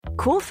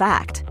Cool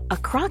fact, a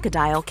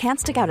crocodile can't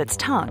stick out its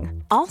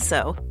tongue.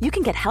 Also, you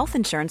can get health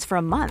insurance for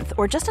a month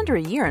or just under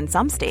a year in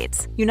some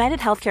states. United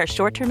Healthcare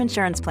short-term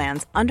insurance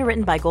plans,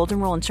 underwritten by Golden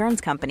Rule Insurance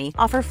Company,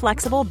 offer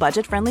flexible,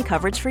 budget-friendly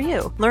coverage for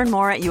you. Learn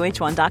more at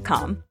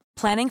uh1.com.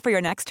 Planning for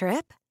your next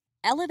trip?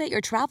 Elevate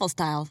your travel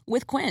style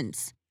with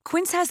Quince.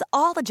 Quince has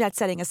all the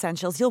jet-setting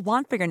essentials you'll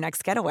want for your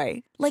next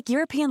getaway, like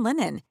European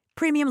linen,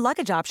 premium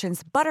luggage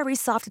options, buttery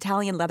soft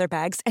Italian leather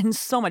bags, and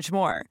so much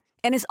more.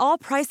 And is all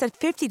priced at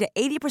 50 to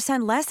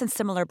 80% less than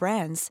similar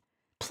brands.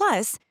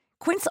 Plus,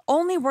 Quince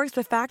only works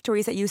with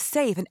factories that use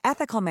safe and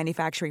ethical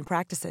manufacturing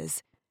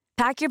practices.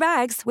 Pack your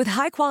bags with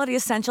high-quality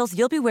essentials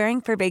you'll be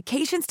wearing for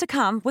vacations to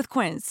come with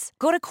Quince.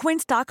 Go to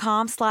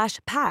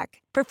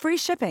quince.com/pack for free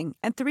shipping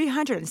and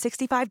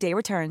 365-day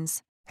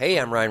returns. Hey,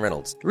 I'm Ryan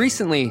Reynolds.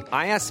 Recently,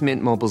 I asked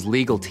Mint Mobile's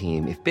legal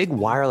team if big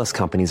wireless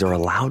companies are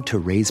allowed to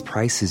raise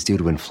prices due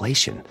to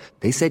inflation.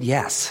 They said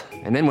yes.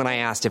 And then when I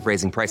asked if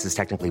raising prices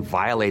technically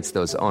violates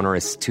those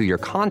onerous two-year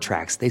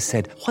contracts, they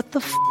said, "What the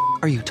f***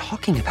 are you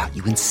talking about,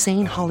 you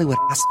insane Hollywood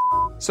ass?"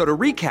 So to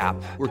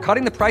recap, we're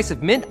cutting the price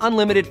of Mint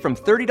Unlimited from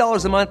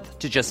 $30 a month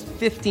to just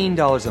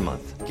 $15 a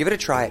month. Give it a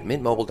try at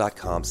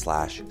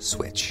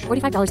mintmobile.com/switch.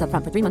 $45 up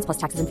front for 3 months plus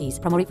taxes and fees.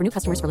 Promo rate for new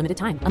customers for limited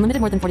time. Unlimited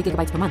more than 40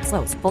 gigabytes per month.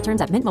 Slows full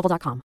terms at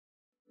mintmobile.com.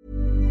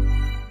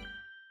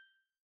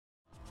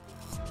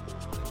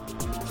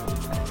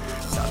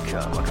 Top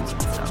Cut, welcome to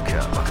the Top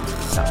Cut, welcome to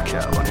the Top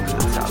Cut, welcome to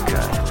the Top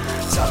Cut.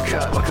 Top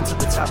Cut, welcome to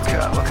the Top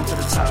Cut, welcome to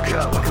the Top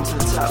Cut, welcome to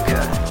the Top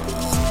Cut.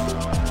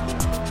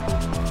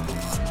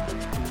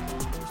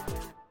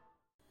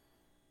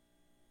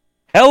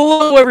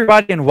 Hello,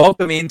 everybody, and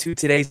welcome into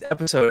today's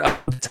episode of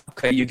the Top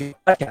Cut UK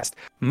podcast.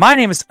 My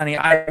name is Sunny.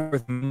 I am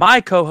with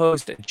my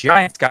co-host,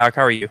 Giant Skyhawk.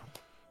 How are you?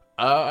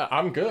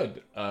 I'm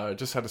good.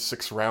 Just had a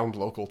 6-round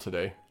local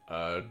today.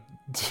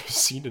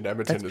 Scene in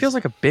Edmonton. That feels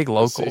like a big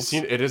local.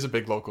 It is a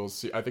big local.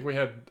 I think we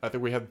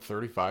had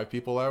 35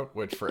 people out,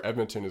 which for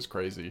Edmonton is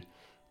crazy.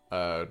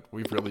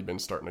 We've really been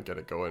starting to get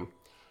it going.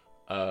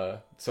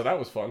 So that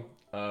was fun.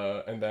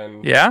 And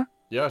then yeah,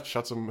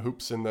 shot some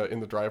hoops in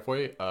the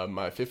driveway.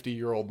 My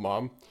 50-year-old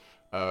mom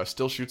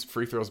still shoots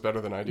free throws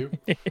better than I do.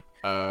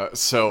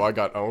 So I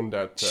got owned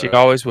at. She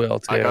always will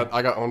too.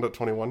 I got owned at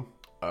 21.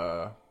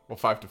 Well,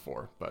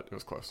 5-4, but it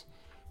was close.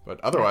 But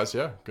otherwise,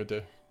 yeah, good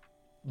day.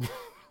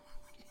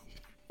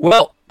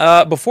 Well,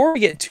 before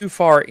we get too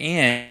far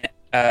in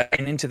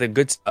and into the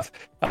good stuff,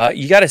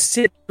 you got to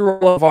sit through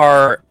all of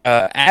our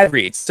ad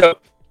reads. So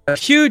a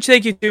huge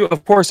thank you to,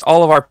 of course,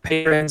 all of our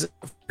patrons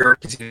for your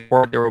continued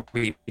support. There will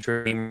be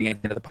featuring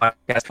into the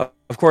podcast. But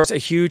of course, a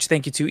huge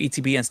thank you to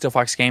ETB and Still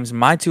Fox Games,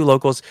 my two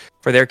locals,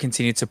 for their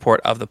continued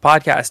support of the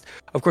podcast.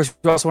 Of course,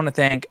 we also want to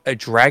thank a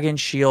Dragon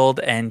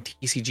Shield and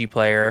TCG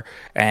Player,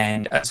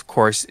 and of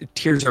course,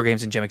 Tier Zero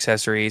Games and Gem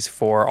Accessories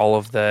for all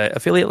of the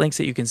affiliate links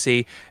that you can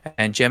see.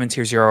 And Gem and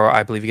Tier Zero,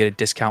 I believe you get a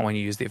discount when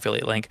you use the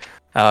affiliate link.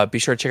 Be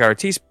sure to check out our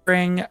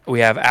Teespring.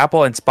 We have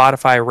Apple and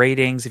Spotify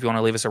ratings if you want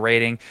to leave us a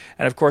rating.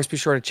 And of course, be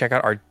sure to check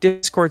out our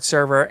Discord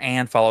server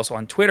and follow us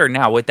on Twitter.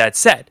 Now, with that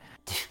said,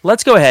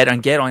 let's go ahead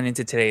and get on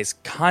into today's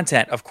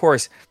content. Of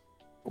course,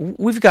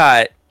 we've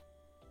got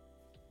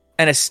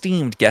an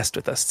esteemed guest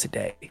with us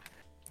today.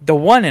 The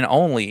one and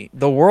only,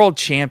 the world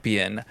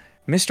champion,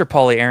 Mr.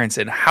 Paulie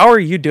Aronson. How are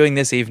you doing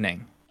this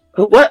evening?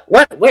 What,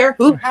 where,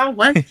 who, how,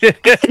 when?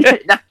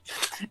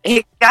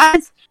 Hey,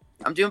 guys,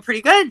 I'm doing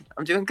pretty good.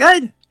 I'm doing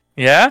good.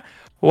 Yeah?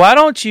 Why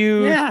don't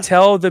you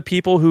tell the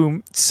people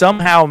who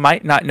somehow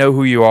might not know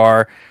who you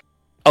are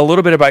a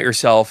little bit about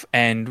yourself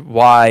and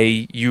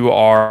why you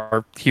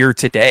are here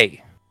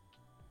today?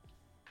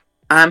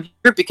 I'm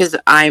here because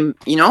I'm,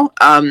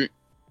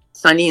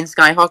 Sunny and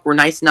Skyhawk were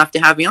nice enough to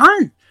have me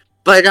on.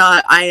 But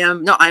I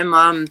am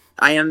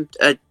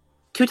a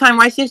two-time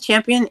YCS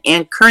champion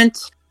and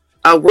current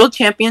world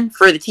champion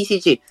for the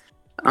TCG.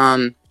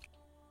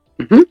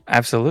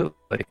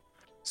 Absolutely.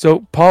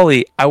 So,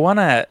 Paulie, I want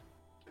to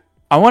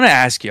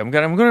ask you. I'm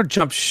gonna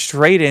jump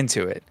straight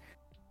into it.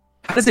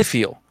 How does it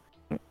feel,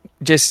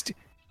 just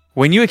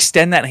when you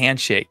extend that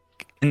handshake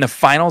in the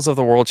finals of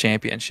the World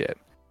Championship?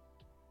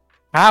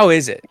 How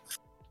is it?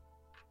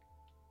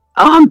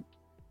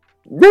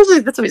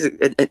 That's always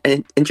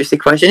an interesting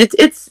question.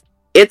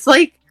 It's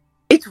like,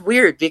 it's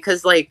weird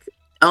because well,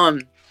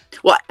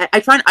 I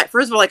try.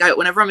 First of all,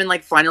 whenever I'm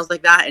in finals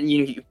like that, and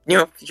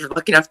you're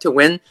lucky enough to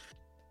win,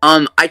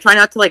 I try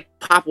not to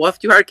pop off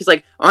too hard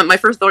because my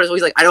first thought is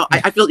always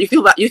you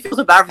feel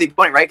so bad for the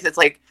opponent, right? Because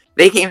it's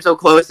they came so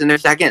close in their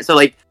second, so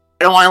I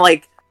don't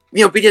want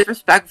to be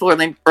disrespectful or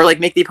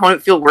make the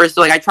opponent feel worse.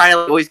 So I try to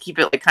always keep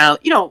it kind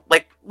of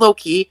low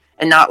key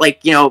and not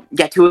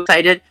get too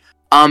excited.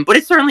 But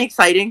it's certainly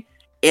exciting.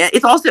 And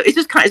it's also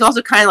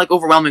kind of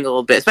overwhelming a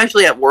little bit,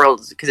 especially at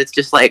Worlds, because it's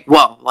just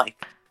whoa,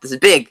 this is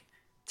big.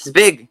 This is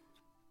big.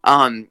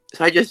 So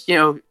I just,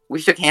 we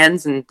shook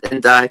hands and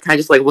kind of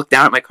just looked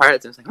down at my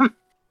cards and was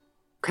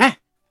okay,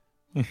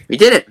 we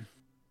did it.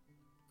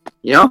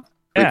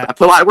 I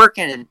put a lot of work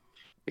in and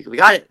we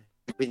got it.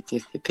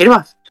 It paid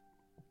off.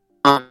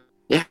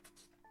 Yeah.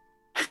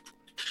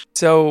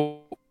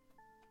 So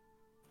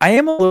I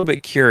am a little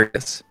bit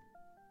curious.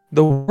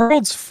 The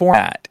Worlds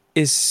format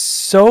is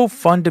so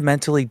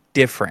fundamentally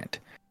different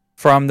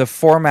from the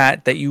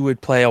format that you would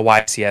play a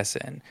YCS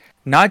in.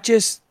 Not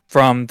just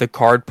from the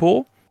card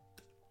pool,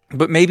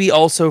 but maybe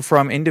also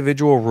from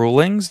individual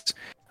rulings.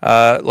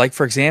 Like,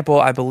 for example,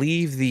 I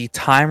believe the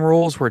time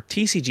rules were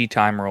TCG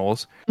time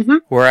rules,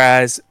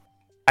 whereas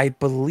I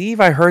believe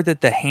I heard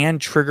that the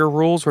hand trigger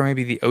rules were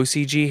maybe the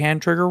OCG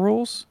hand trigger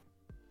rules.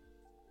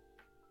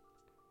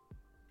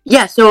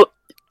 Yeah, so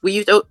we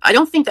used. I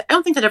don't think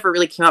that ever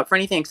really came out for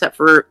anything except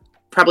for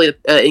probably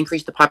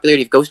increase the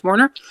popularity of Ghost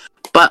Mourner.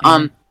 But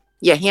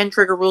yeah, hand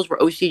trigger rules were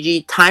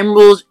OCG. Time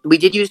rules, we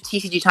did use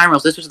TCG time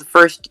rules. This was the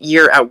first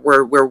year at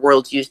where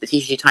Worlds used the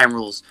TCG time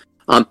rules.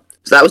 So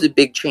that was a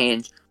big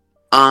change.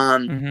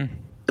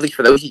 At least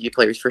for the OCG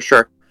players, for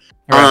sure.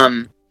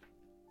 Right.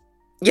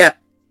 Yeah,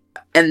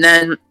 and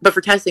then, but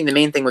for testing, the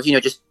main thing was,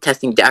 just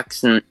testing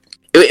decks, and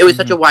it was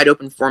such a wide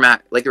open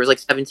format. Like, there was like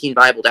 17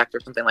 viable decks or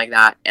something like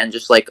that, and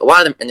just like a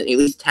lot of them, and at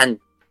least 10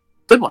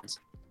 good ones.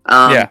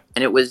 And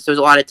there was a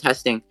lot of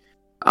testing,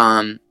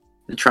 and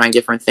trying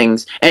different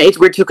things. And it's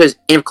weird too, because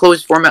in a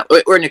closed format,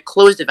 or in a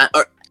closed event,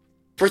 or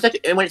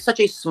when it's such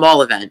a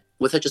small event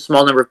with such a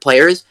small number of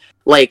players,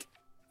 like,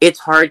 it's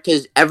hard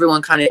because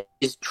everyone kind of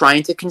is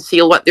trying to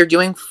conceal what they're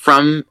doing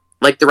from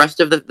like the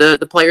rest of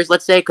the players,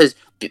 let's say,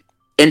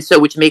 and so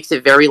which makes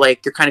it very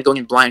like you're kind of going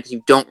in blind because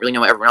you don't really know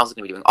what everyone else is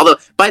going to be doing. Although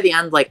by the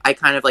end, like, I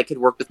kind of like could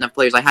work with enough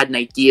players, I had an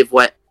idea of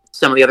what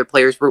some of the other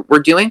players were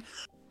doing,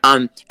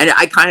 and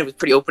I kind of was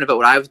pretty open about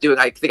what I was doing.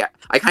 I think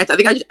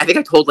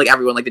I told like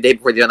everyone like the day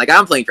before the event, like,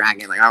 I'm playing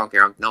Dragon, like, I don't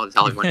care, I'm not to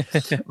tell everyone.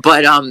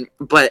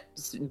 but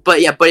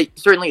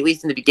certainly at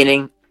least in the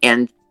beginning,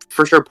 and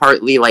for sure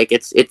partly like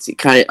it's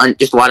kind of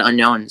just a lot of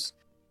unknowns.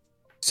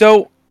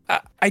 So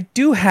I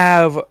do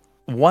have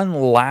one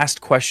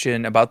last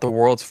question about the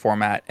Worlds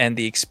format and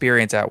the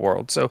experience at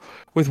Worlds. So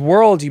with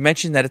Worlds, you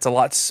mentioned that it's a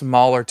lot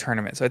smaller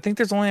tournament. So I think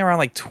there's only around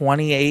like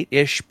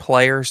 28-ish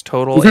players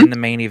total in the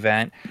main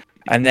event.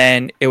 And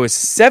then it was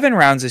 7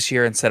 rounds this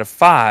year instead of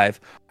 5.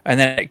 And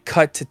then it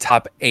cut to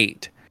top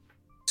 8.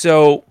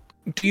 So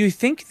do you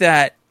think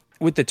that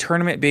with the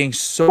tournament being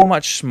so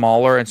much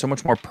smaller and so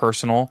much more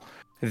personal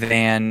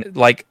than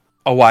like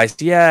a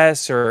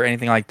YCS or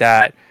anything like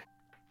that,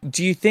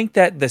 do you think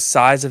that the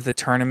size of the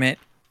tournament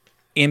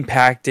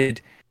impacted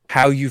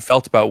how you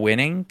felt about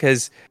winning?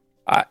 Because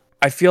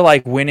I feel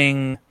like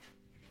winning,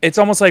 it's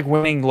almost like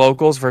winning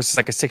locals versus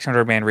like a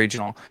 600-man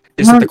regional.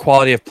 Just that the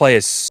quality of play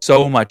is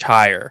so much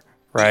higher,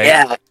 right?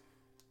 Yeah,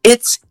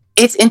 it's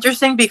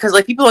interesting because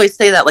like people always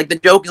say that, like, the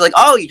joke is like,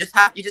 oh, you just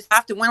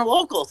have to win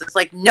locals. It's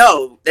like,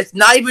 no, it's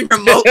not even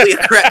remotely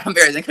a correct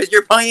comparison, because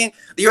you're playing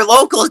your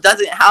locals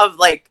doesn't have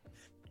like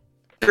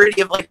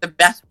 30 of like the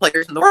best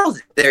players in the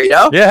world there,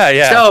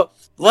 Yeah. So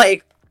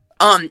like,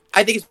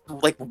 I think it's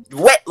like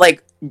wet.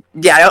 Like,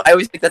 yeah, I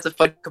always think that's a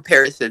fun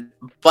comparison.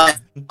 But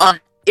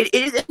it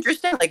is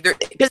interesting. Like,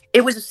 because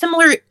it was a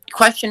similar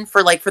question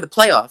for the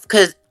playoff.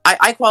 Because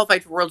I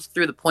qualified for Worlds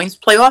through the points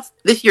playoff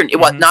this year. It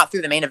was not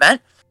through the main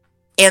event.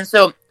 And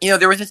so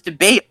there was this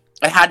debate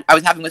I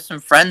was having with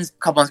some friends a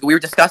couple months ago. We were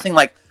discussing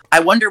like,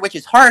 I wonder which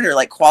is harder,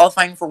 like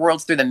qualifying for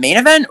Worlds through the main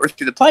event or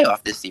through the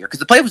playoff this year.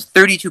 Because the playoff was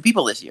 32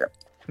 people this year.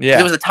 Yeah,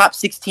 it was the top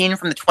 16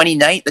 from the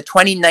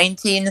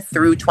 2019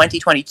 through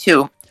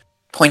 2022.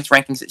 Points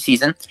rankings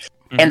season,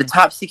 and the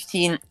top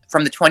 16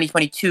 from the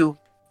 2022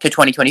 to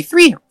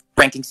 2023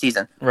 ranking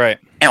season. Right.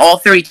 And all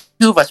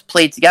 32 of us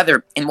played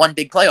together in one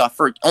big playoff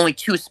for only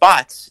 2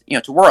 spots,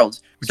 to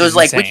Worlds. So it's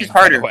like, insane, which is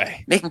harder,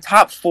 making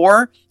top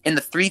 4 in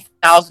the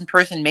 3,000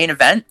 person main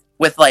event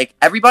with like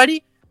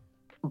everybody,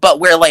 but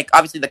where like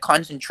obviously the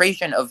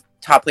concentration of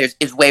top players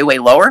is way, way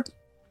lower,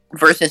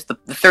 versus the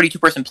 32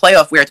 person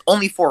playoff where it's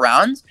only 4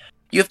 rounds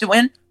you have to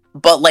win.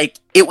 But like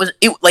it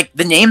like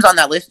the names on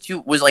that list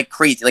too was like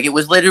crazy. Like, it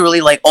was literally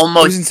like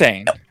almost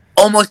insane,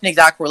 almost an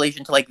exact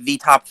correlation to like the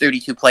top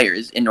 32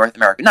 players in North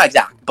America. Not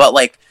exact, but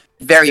like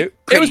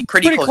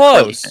pretty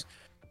close.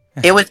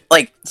 It was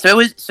like so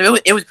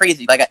it was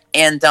crazy. Like,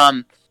 and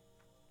I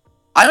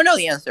don't know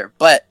the answer,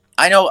 but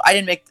I know I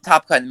didn't make the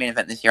top cut in the main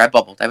event this year. I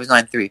bubbled. I was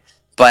 9-3,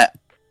 but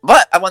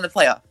I won the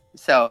playoff.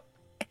 So.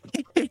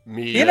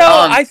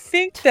 I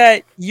think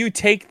that you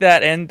take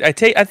that, and I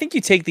think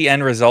you take the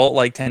end result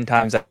like 10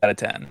 times out of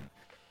 10.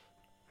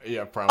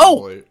 Yeah,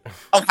 probably.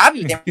 Oh, I'm happy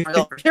with the end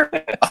result for sure.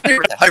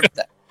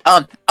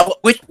 100%.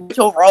 Which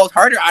overall is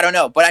harder? I don't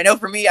know, but I know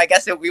for me, I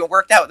guess it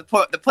worked out.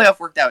 The playoff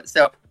worked out,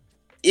 so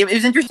it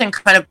was interesting.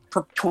 Kind of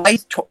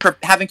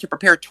having to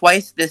prepare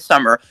twice this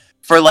summer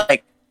for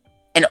like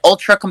an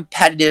ultra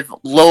competitive,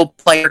 low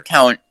player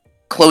count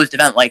closed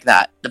event like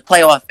that, the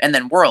playoff and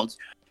then Worlds.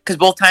 Because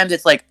both times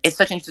it's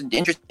such an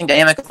interesting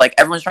dynamic of like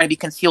everyone's trying to be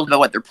concealed about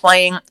what they're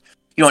playing.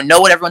 You don't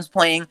know what everyone's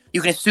playing.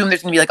 You can assume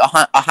there's going to be like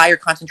a higher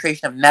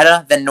concentration of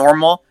meta than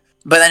normal.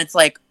 But then it's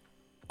like,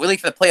 really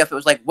for the playoff, it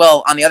was like,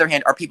 well, on the other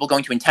hand, are people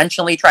going to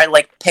intentionally try to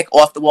like pick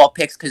off the wall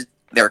picks because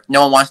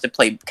no one wants to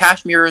play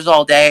cash mirrors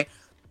all day?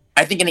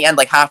 I think in the end,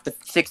 like half the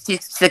 16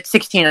 of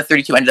the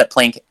 32 ended up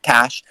playing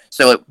cash.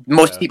 So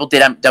most people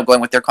did end up going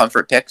with their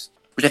comfort picks,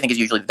 which I think is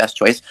usually the best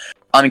choice.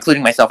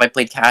 Including myself, I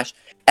played Cash,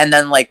 and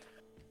then but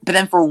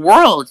then for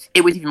Worlds,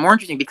 it was even more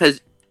interesting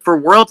because for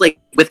Worlds,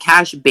 with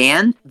Cash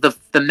banned, the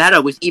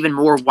meta was even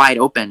more wide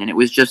open, and it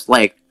was just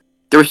there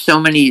were so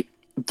many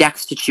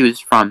decks to choose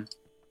from.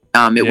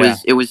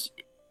 It was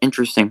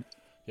interesting.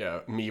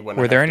 Yeah,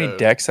 were there any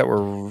decks that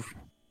were?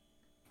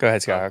 Go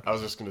ahead, Scott. I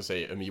was just gonna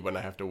say, me when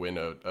I have to win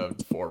a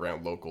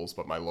 4-round locals,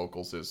 but my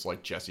locals is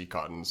Jesse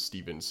Cotton,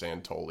 Steven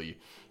Santoli.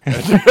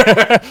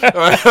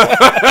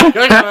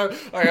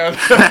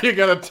 You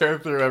gotta turn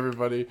through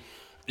everybody.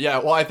 Yeah,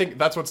 well, I think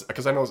that's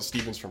because I know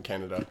Steven's from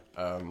Canada.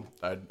 I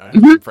have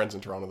some friends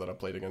in Toronto that I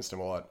played against him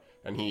a lot,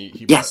 and he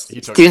took,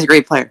 Steven's a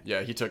great player.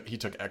 Yeah, he took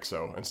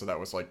EXO, and so that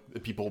was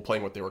people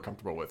playing what they were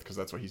comfortable with because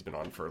that's what he's been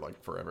on for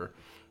forever.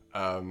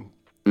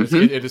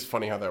 It is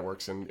funny how that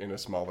works in a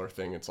smaller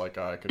thing. It's I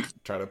could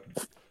try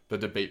the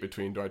debate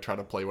between, do I try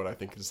to play what I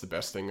think is the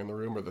best thing in the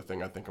room or the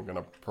thing I think I'm going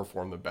to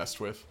perform the best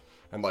with?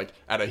 And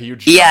at a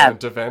huge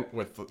event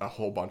with a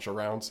whole bunch of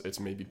rounds, it's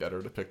maybe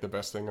better to pick the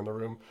best thing in the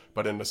room.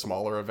 But in a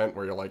smaller event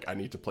where you're I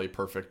need to play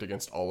perfect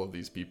against all of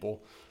these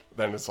people,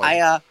 then it's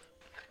I'll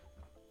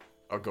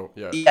go.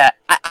 Yeah. Yeah,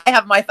 I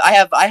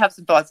have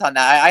some thoughts on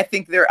that.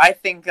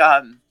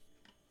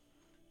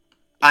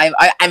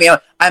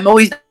 I'm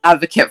always an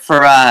advocate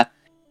for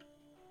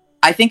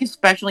I think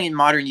especially in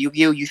modern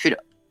Yu-Gi-Oh, you should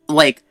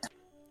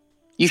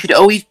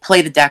always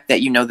play the deck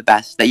that you know the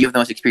best, that you have the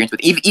most experience with.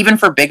 Even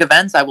for big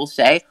events, I will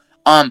say.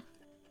 And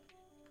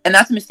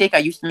that's a mistake I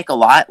used to make a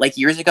lot.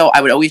 Years ago,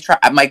 I would always try.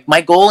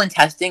 My goal in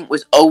testing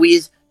was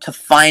always to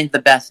find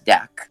the best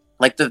deck,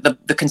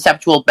 the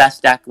conceptual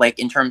best deck,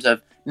 in terms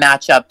of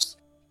matchups,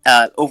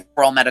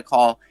 overall meta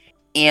call.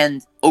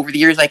 And over the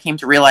years, I came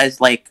to realize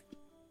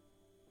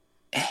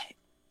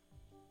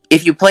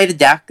if you play the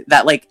deck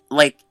that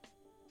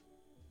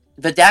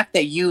the deck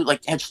that you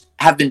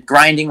have been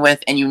grinding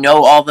with, and you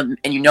know all the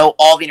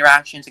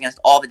interactions against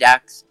all the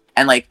decks,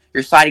 and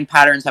your siding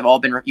patterns have all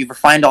been you've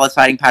refined all the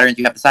siding patterns,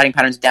 you have the siding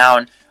patterns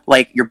down,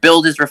 your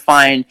build is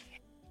refined.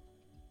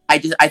 I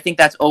think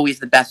that's always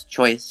the best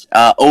choice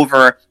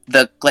over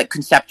the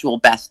conceptual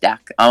best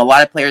deck. A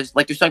lot of players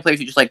there's some players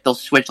who just they'll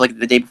switch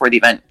the day before the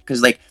event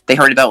because they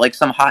heard about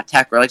some hot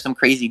tech or some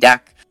crazy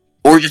deck,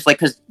 or just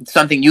because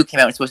something new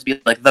came out and it's supposed to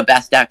be the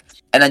best deck,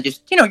 and then you're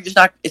just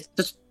not. It's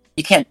just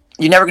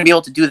you're never going to be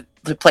able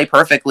to play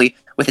perfectly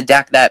with a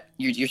deck that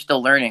you're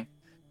still learning.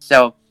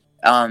 So,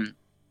 a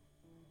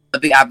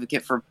big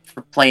advocate for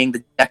playing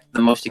the deck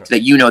the most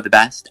that you know the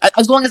best,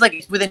 as long as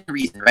it's within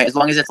reason, right? As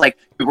long as it's we're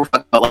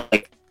talking about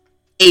a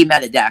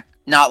meta deck,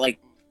 not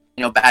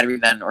Battery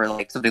Event or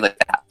something like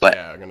that. But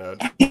yeah, I'm gonna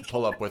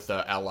pull up with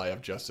Ally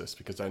of Justice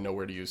because I know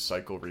where to use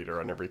Cycle Reader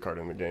on every card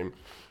in the game.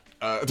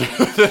 That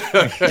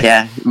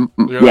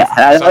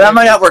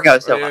might not work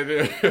out so well.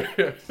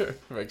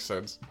 Makes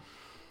sense.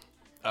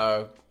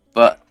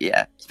 But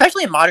yeah,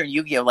 especially in modern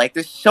Yu-Gi-Oh,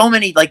 there's so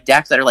many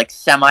decks that are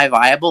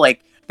semi-viable.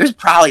 There's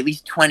probably at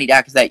least 20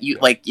 decks that you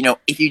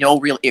if you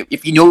know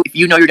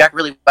your deck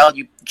really well,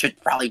 you could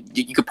probably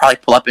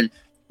pull up and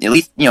at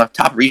least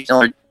top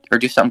regional or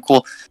do something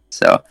cool.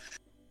 So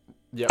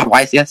yeah,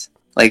 YCS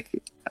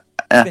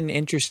an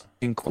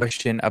interesting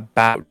question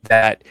about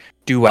that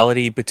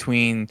duality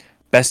between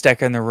best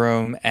deck in the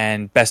room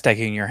and best deck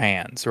in your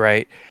hands,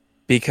 right?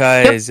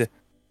 Because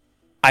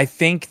I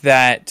think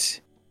that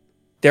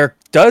there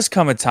does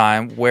come a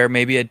time where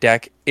maybe a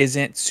deck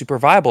isn't super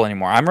viable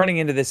anymore. I'm running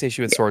into this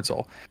issue with Sword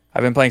Soul.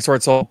 I've been playing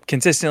Sword Soul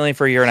consistently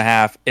for a year and a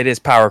half. It is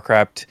power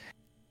crept,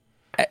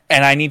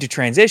 and I need to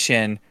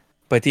transition.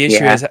 But the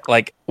issue is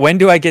when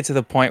do I get to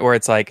the point where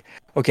it's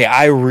okay,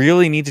 I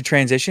really need to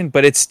transition,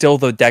 but it's still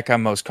the deck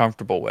I'm most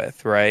comfortable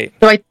with, right?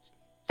 So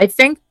I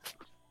think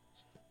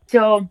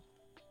so.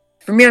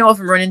 For me, I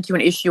often run into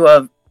an issue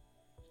of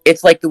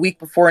it's the week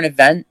before an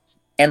event,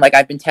 and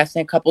I've been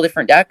testing a couple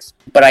different decks,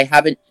 but I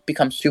haven't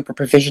become super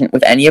proficient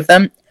with any of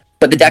them.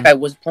 But the deck I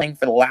was playing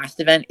for the last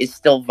event is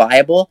still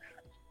viable.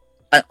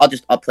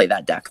 I'll play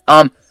that deck.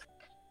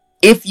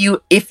 If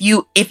you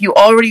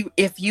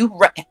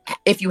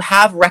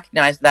have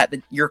recognized that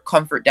your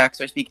comfort deck,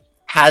 so to speak,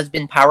 has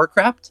been power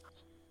crept,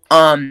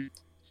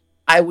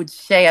 I would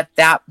say at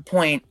that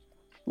point,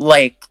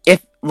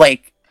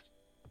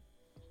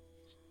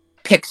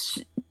 picks,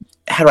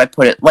 how do I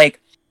put it?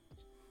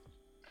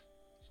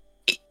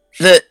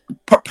 The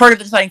part of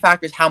the deciding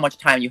factor is how much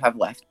time you have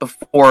left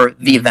before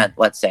the event,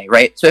 let's say,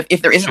 right? So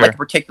if there isn't a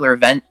particular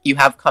event you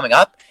have coming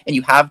up and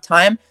you have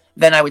time,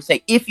 then I would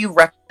say if you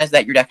recognize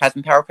that your deck has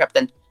been power crept,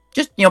 then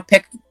just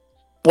pick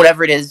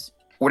whatever it is,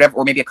 or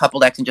maybe a couple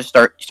decks and just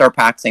start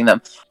practicing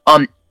them.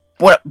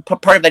 What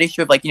part of that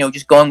issue of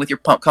just going with your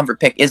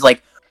comfort pick is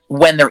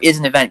when there is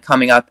an event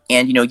coming up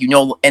and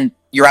and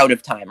you're out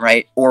of time,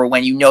 right? Or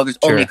when there's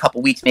only a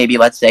couple weeks, maybe,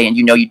 let's say, and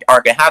you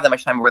aren't going to have that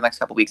much time over the next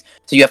couple weeks,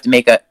 so you have to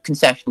make a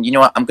concession. You know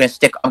what? I'm going to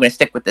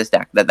stick with this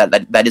deck.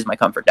 That is my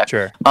comfort deck.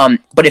 Sure.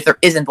 But if there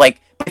isn't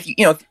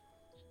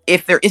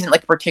if there isn't a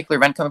particular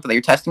event coming up that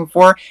you're testing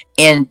for,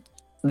 and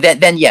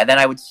then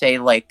I would say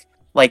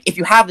if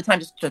you have the time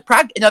to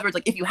practice. In other words,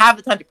 if you have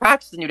the time to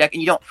practice the new deck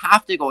and you don't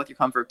have to go with your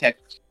comfort pick,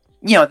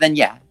 then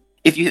yeah.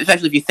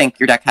 Especially if you think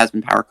your deck has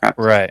been power crept.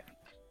 Right.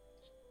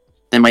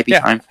 Then might be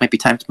time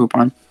to move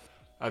on.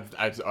 I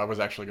was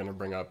actually going to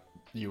bring up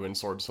you and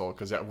Sword Soul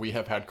because we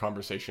have had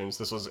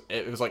conversations.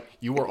 It was like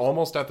you were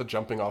almost at the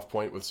jumping off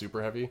point with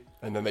Super Heavy,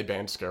 and then they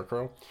banned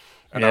Scarecrow,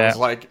 and I was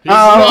like,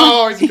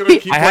 he's gonna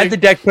keep. I had the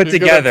deck put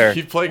together.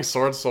 Keep playing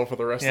Sword Soul for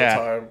the rest of the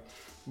time,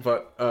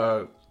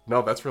 but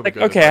no, that's really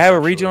good. Okay, I have a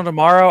regional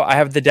tomorrow. I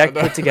have the deck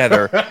put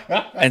together,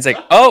 and it's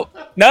like, oh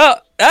no,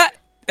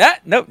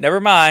 nope, never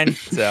mind.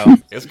 So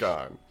it's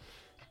gone.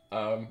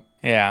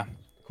 Yeah.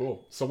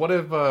 Cool. So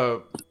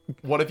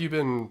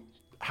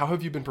how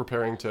have you been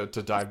preparing to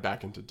dive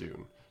back into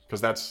Dune? Because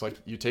that's like,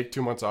 you take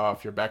 2 months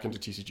off, you're back into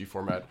TCG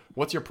format.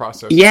 What's your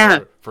process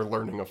for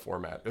learning a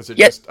format? Is it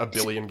just a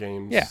billion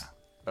games? Yeah.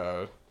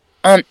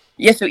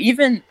 So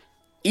even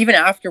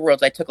after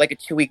Worlds, I took like a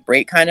 2-week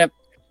break kind of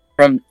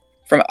from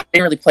I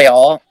didn't really play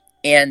all.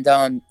 And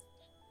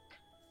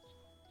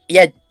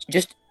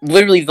just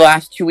literally the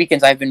last 2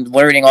 weekends I've been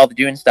learning all the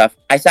Dune stuff.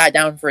 I sat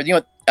down for,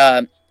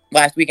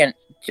 last weekend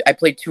I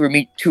played two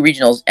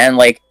regionals, and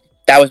like,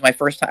 that was my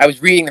first time. I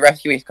was reading the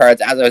Rescue Ace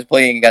cards as I was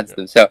playing against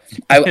them. So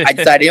I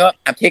decided,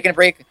 I'm taking a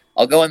break.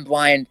 I'll go in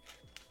blind.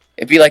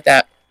 It'd be like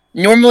that.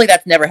 Normally,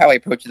 that's never how I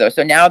approach it, though.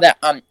 So now,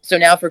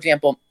 for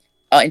example,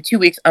 in 2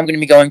 weeks, I'm going to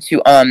be going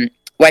to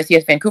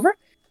YCS Vancouver.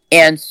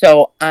 And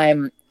so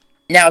now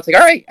it's like,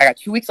 all right, I got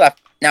 2 weeks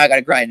left. Now I got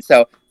to grind.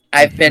 So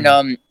I've been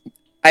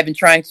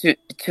trying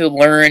to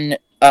learn.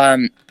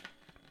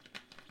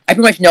 I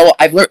pretty much know.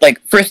 I've learned,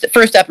 like, first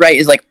step, right,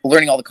 is like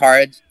learning all the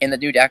cards in the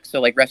new deck. So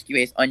like Rescue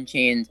Ace,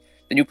 Unchained,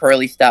 the new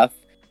Pearly stuff,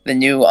 the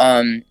new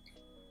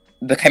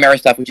the Chimera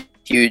stuff, which is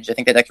huge. I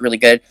think that deck's really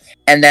good.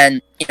 And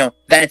then then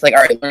it's like,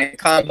 all right, learning the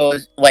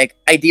combos. Like,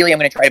 ideally, I'm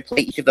going to try to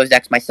play each of those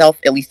decks myself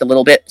at least a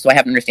little bit, so I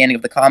have an understanding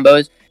of the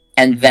combos,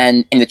 and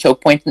then in the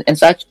choke points and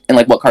such, and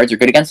like what cards are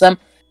good against them.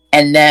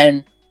 And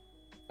then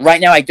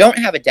right now, I don't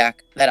have a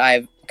deck that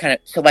I've kind of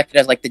selected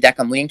as like the deck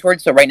I'm leaning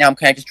towards. So right now, I'm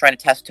kind of just trying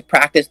to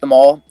practice them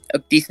all a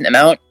decent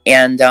amount,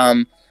 and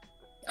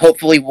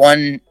hopefully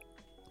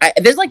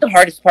this is like the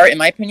hardest part, in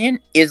my opinion,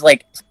 is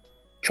like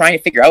trying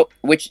to figure out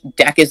which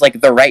deck is like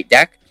the right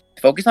deck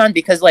to focus on,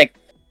 because like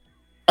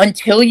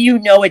until you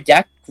know a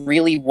deck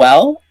really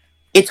well,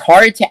 it's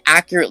hard to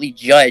accurately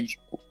judge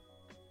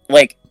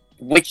like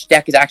which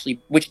decks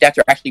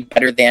are actually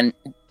better than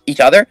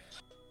each other.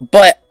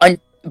 But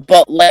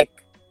like,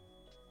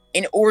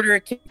 in order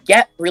to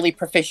get really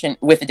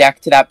proficient with a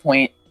deck to that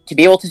point, to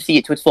be able to see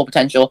it to its full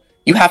potential,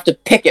 you have to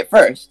pick it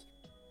first.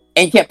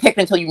 And you can't pick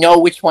it until you know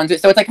which ones.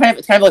 So it's like kind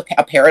of like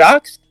a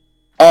paradox,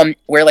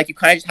 where like you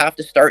kind of just have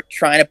to start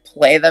trying to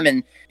play them,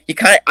 and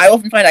I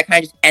often find I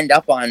kind of just end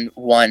up on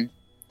one.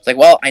 It's like,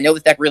 well, I know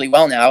this deck really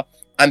well now.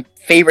 I'm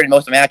favored in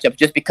most of the matchups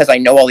just because I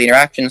know all the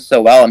interactions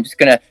so well. I'm just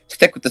gonna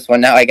stick with this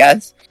one now, I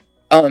guess.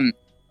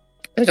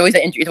 It's always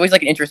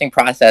like an interesting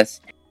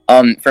process,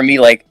 for me,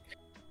 like,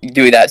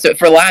 doing that. So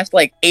for the last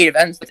like 8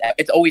 events,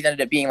 it's always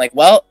ended up being like,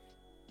 well,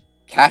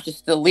 cash is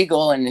still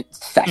legal, and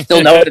I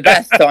still know it the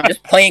best, so I'm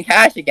just playing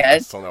cash again. I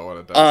still know what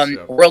it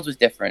does. Worlds was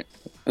different,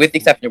 with the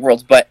exception of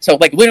Worlds. But so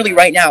like literally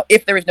right now,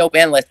 if there is no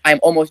ban list, I'm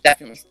almost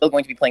definitely still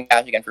going to be playing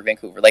cash again for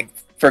Vancouver, like,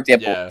 for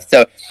example. Yeah.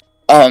 So,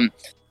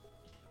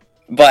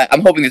 but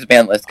I'm hoping there's a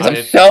ban list because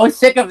I'm so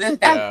sick of this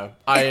deck.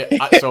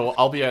 Yeah, so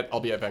I'll be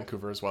at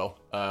Vancouver as well.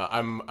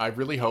 I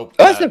really hope.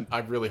 Awesome. I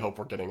really hope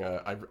we're getting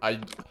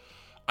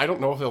I don't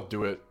know if they'll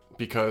do it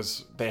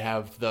because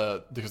there's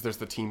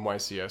the Team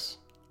YCS.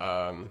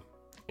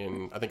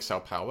 In I think Sao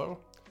Paulo,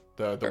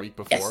 the week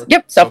before. Yes.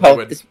 Yep, Sao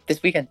Paulo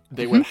this weekend.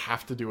 They would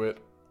have to do it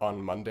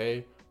on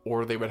Monday,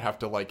 or they would have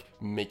to like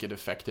make it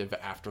effective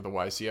after the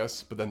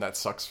YCS. But then that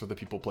sucks for the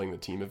people playing the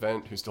team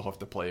event who still have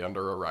to play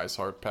under a Rise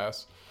Hard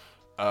pass.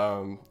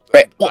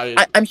 Right.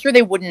 Well, I'm sure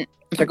they wouldn't.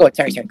 I'm sorry. Go ahead.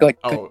 Sorry. Go ahead.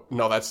 Oh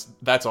no,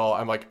 that's all.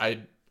 I'm like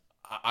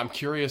I'm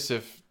curious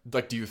if,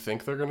 like, do you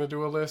think they're gonna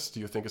do a list? Do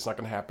you think it's not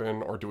gonna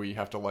happen, or do we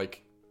have to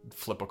like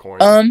flip a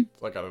coin?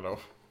 Like, I don't know.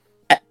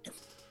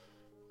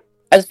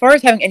 As far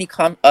as having any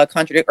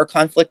contradict or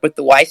conflict with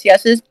the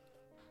YCSs,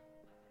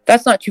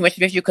 that's not too much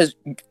of an issue because,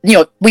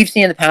 we've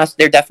seen in the past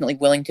they're definitely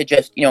willing to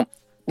just,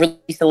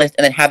 release the list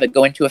and then have it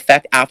go into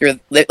effect after.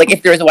 Like,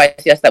 if there is a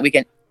YCS that we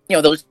can,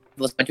 they'll just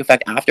list into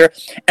effect after.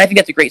 And I think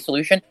that's a great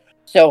solution.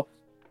 So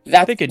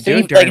that's they could do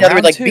it during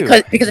round two.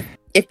 Because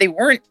if they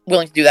weren't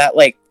willing to do that,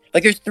 like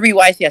there's 3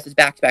 YCSs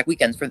back-to-back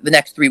weekends for the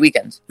next 3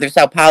 weekends. There's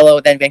Sao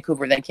Paulo, then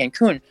Vancouver, then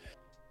Cancun.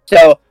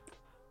 So,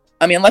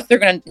 I mean, unless they're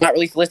going to not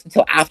release the list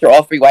until after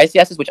all 3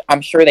 YCSs, which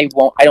I'm sure they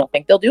won't, I don't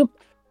think they'll do,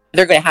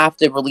 they're going to have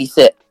to release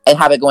it and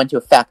have it go into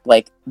effect,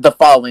 like, the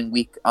following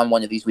week on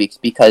one of these weeks,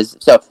 because,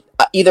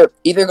 either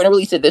going to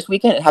release it this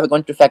weekend and have it go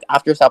into effect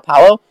after Sao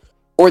Paulo,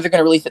 or they're going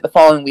to release it the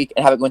following week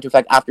and have it go into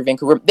effect after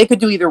Vancouver. They could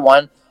do either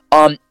one.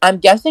 I'm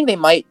guessing they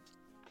might,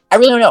 I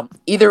really don't know.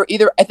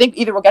 I think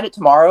either we'll get it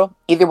tomorrow,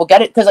 either we'll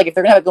get it, because, like, if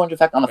they're going to have it go into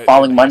effect on the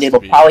following Monday,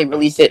 they'll probably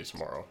release it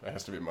tomorrow. It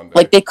has to be Monday.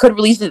 Like, they could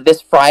release it this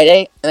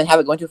Friday and then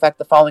have it go into effect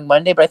the following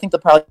Monday, but I think they'll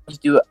probably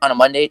just do it on a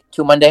Monday.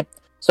 So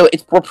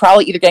we're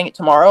probably either getting it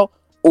tomorrow,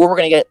 or we're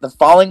going to get it the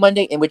following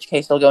Monday, in which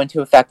case it'll go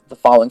into effect the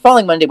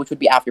following Monday, which would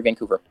be after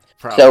Vancouver.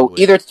 Probably. So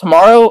either it's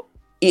tomorrow.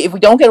 If we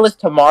don't get a list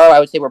tomorrow, I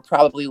would say we're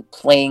probably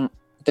playing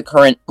the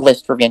current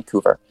list for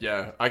Vancouver.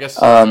 Yeah, I guess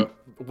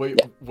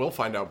we'll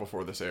find out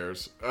before this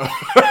airs.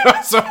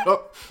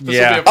 So this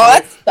yeah.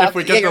 If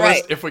we get the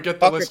list, if we get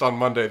the list on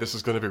Monday, this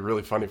is going to be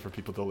really funny for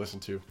people to listen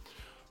to.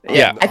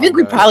 Yeah, I think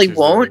we probably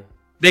Tuesday. won't.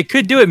 They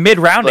could do it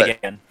mid-round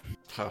again.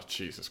 Oh,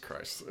 Jesus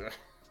Christ!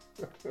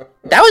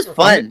 That was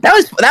fun. That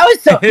was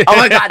so. Oh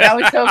my god, that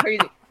was so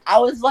crazy. I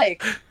was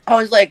like,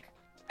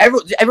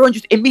 everyone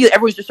just immediately,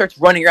 everyone just starts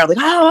running around like,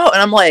 oh,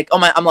 and I'm like, oh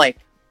my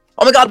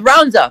god, the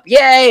round's up,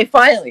 yay,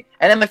 finally.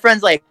 And then my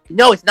friend's like,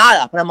 no, it's not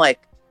up, and I'm like,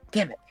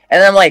 damn it.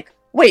 And then I'm like,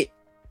 wait,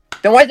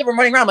 then why is everyone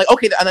running around? I'm like,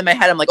 okay, and then in my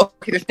head, I'm like,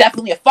 okay, there's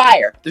definitely a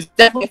fire. There's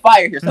definitely a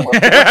fire here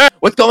somewhere.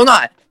 What's going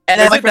on?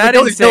 And then my friend's like,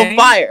 no, there's no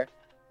fire.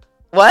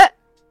 What?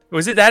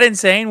 Was it that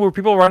insane? Were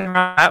people running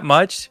around that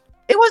much?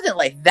 It wasn't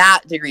like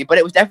that degree, but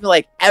it was definitely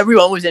like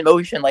everyone was in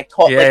motion, like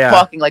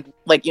talking,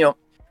 like you know,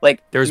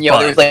 like there was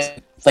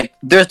like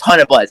there's a ton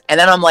of buzz. And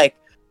then I'm like,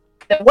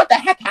 what the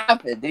heck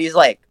happened? And he's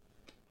like,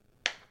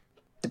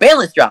 the ban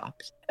list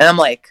dropped. And I'm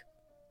like,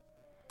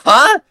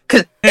 huh?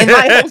 Because in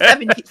my whole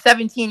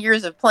 17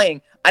 years of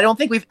playing, I don't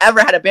think we've ever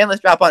had a ban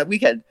list drop on a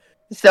weekend.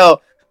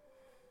 So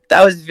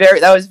that was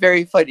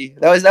very funny.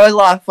 That was a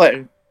lot of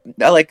fun.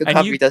 I like the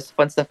company does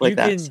fun stuff like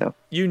that. So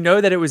you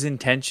know that it was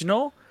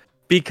intentional,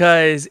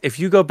 because if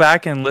you go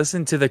back and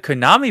listen to the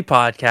Konami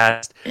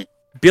podcast,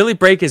 Billy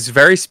Brake is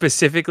very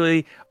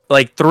specifically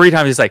like 3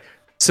 times. He's like,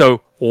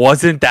 "So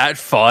wasn't that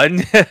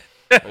fun?" Yeah.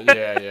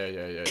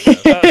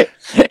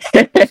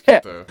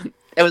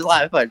 It was a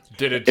lot of fun.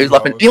 It was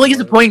fun. The only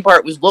disappointing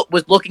part was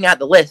looking at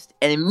the list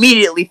and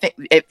immediately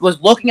it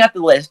was looking at the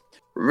list,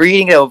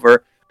 reading it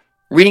over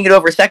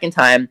a second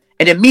time,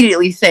 and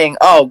immediately saying,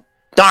 "Oh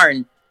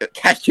darn,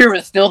 Cashier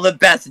is still the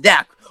best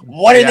deck.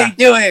 What are they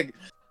doing?"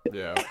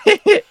 Yeah.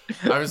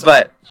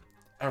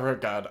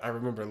 I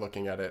remember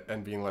looking at it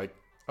and being like,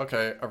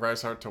 okay, a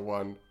Rise Heart to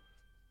 1.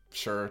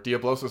 Sure.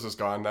 Diablosis is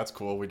gone. That's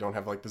cool. We don't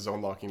have like the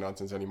zone locking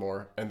nonsense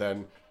anymore. And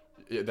then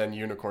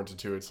Unicorn to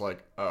 2, it's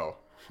like, oh.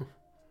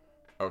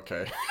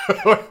 Okay.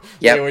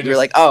 Yeah, you're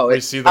like, oh. We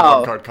see the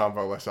 1-card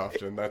combo less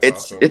often. That's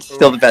awesome. It's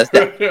still the best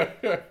deck.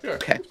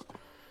 Okay.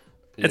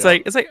 It's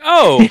like,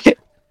 oh,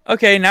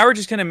 okay, now we're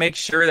just going to make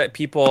sure that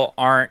people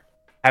aren't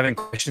having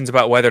questions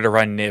about whether to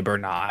run Nib or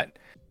not.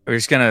 We're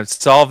just going to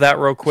solve that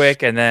real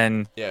quick and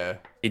then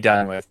be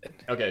done with it.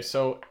 Okay,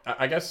 so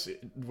I guess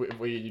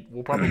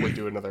we'll probably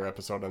do another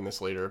episode on this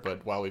later,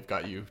 but while we've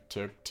got you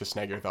to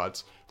snag your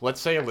thoughts,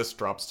 let's say a list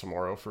drops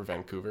tomorrow for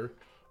Vancouver.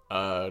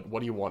 What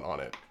do you want on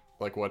it?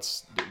 Like,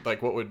 is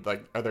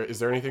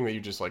there anything that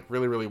you just like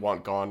really, really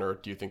want gone, or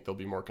do you think they'll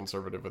be more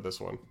conservative with this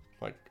one?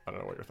 Like, I don't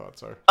know what your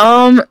thoughts are.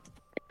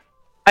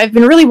 I've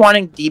been really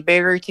wanting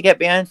D-Barrier to get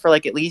banned for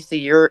like at least a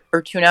year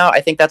or two now.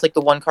 I think that's like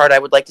the one card I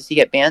would like to see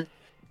get banned.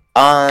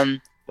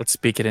 Let's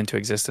speak it into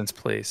existence,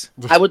 please.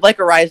 I would like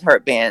a Rise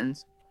Heart ban.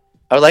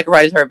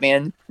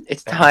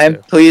 It's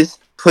time, please.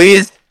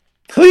 I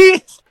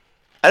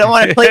don't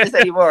want to play this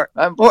anymore.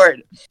 I'm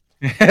bored.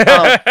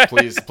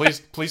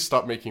 Please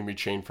stop making me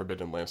chain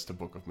Forbidden Lance to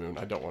Book of Moon.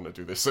 I don't want to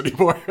do this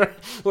anymore.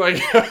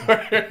 Like,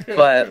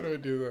 but how do I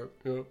do that?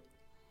 Yeah.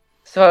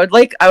 So I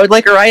would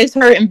like a Rise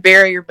Heart and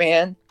Barrier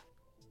ban.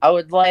 I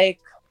would like.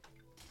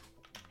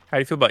 How do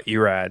you feel about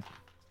Erad?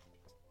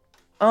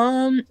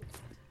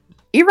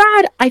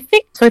 Erad, I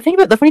think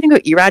about the funny thing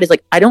about Erad is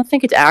like I don't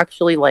think it's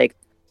actually like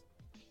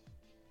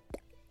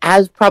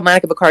as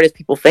problematic of a card as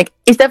people think.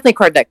 It's definitely a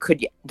card that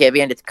could get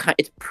banned.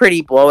 It's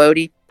pretty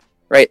blowouty,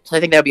 right? So I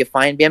think that would be a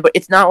fine ban, but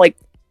it's not like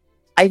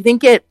I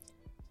think it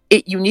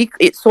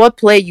saw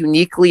play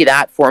uniquely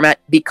that format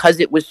because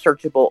it was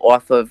searchable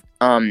off of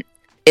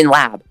in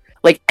lab.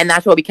 Like, and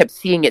that's why we kept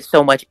seeing it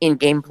so much in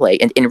gameplay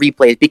and in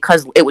replays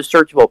because it was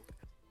searchable.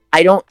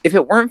 If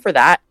it weren't for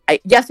that,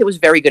 yes, it was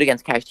very good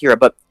against Kashtira,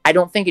 but I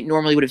don't think it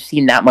normally would have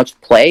seen that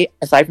much play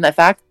aside from that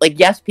fact. Like,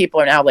 yes,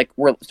 people are now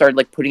started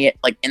like putting it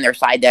like in their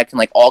side decks and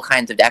like all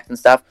kinds of decks and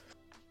stuff.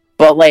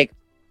 But like,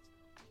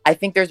 I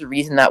think there's a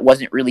reason that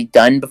wasn't really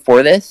done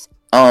before this.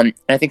 And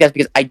I think that's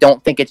because I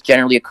don't think it's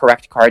generally a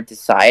correct card to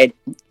side,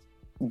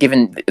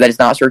 given that it's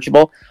not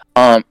searchable.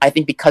 I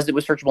think because it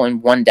was searchable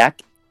in one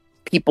deck,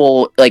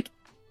 people like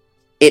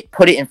it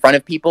put it in front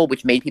of people,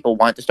 which made people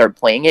want to start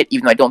playing it,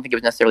 even though I don't think it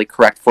was necessarily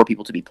correct for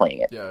people to be playing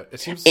it. Yeah, it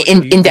seems like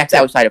in decks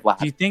outside of lab.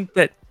 Do you think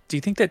that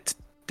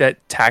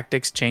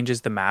tactics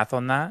changes the math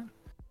on that?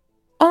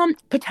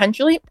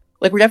 Potentially.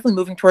 Like, we're definitely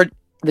moving toward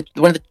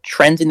one of the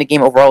trends in the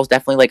game overall is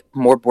definitely like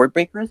more board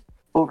breakers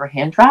over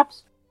hand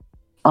traps.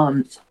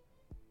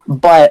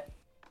 But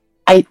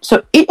it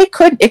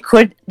could be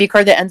a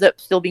card that ends up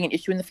still being an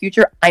issue in the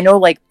future. I know,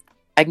 like,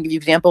 I can give you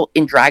an example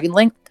in Dragon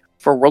Link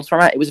for Worlds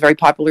format. It was a very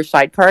popular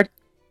side card.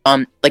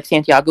 Like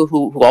Santiago,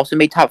 who also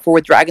made top 4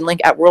 with Dragon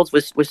Link at Worlds,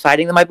 was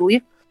siding them, I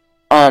believe.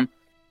 I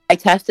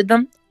tested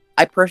them.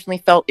 I personally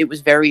felt it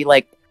was very,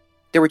 like,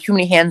 there were too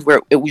many hands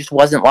where it just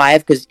wasn't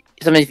live, because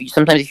sometimes if you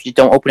just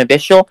don't open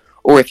Abyssal,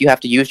 or if you have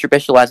to use your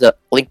Bishul as a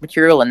link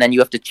material, and then you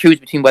have to choose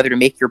between whether to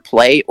make your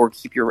play or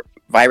keep your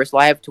virus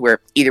live, to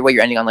where either way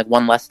you're ending on like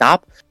one less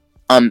stop,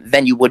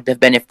 than you would have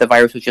been if the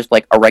virus was just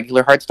like a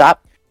regular hard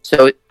stop.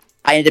 So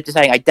I ended up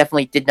deciding I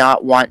definitely did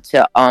not want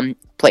to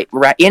play,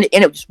 and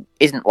it just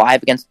isn't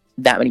live against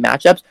that many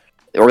matchups,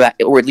 or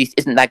at least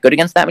isn't that good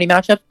against that many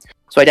matchups.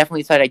 So I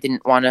definitely decided I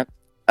didn't want to.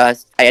 I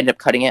ended up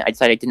cutting it. I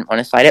decided I didn't want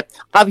to side it.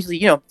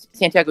 Obviously,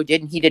 Santiago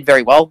did, and he did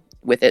very well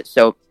with it.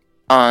 So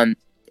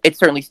it's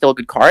certainly still a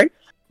good card.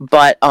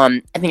 But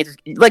I think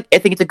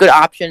it's a good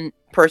option.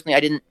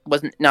 Personally,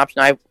 wasn't an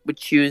option I would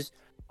choose.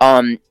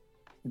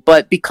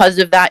 But because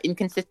of that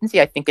inconsistency,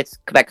 I think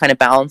that kind of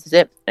balances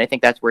it, and I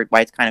think that's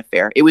why it's kind of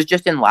fair. It was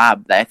just in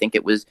lab that I think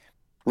it was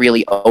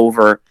really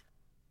overpowered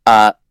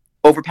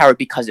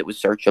because it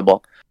was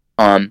searchable.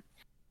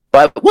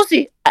 But we'll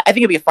see. I think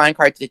it'd be a fine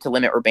card to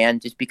limit or ban,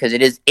 just because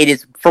it is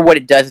for what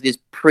it does. It is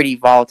pretty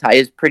volatile. It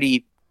is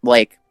pretty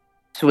like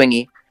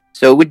swingy.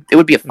 So it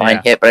would be a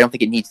fine hit, but I don't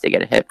think it needs to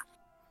get a hit.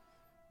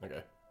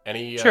 Okay.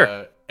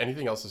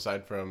 Anything else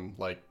aside from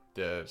like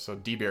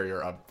D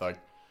barrier up like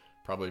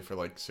probably for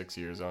like 6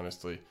 years,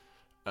 honestly.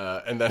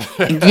 And then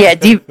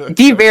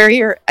D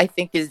barrier I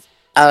think is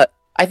I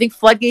think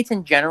floodgates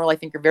in general I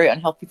think are very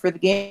unhealthy for the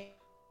game.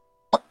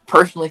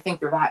 Personally think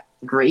they're that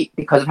great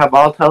because of how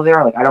volatile they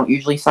are. Like I don't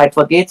usually side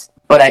floodgates,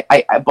 but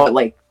but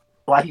like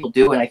a lot of people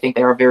do, and I think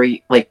they are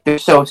very like they're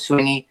so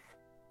swingy.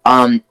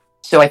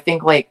 So I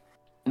think like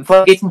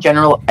floodgates in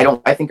general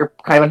I think are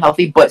kind of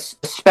unhealthy, but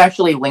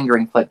especially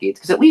lingering floodgates,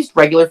 because at least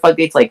regular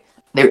floodgates like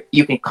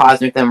you can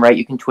cosmic them, right?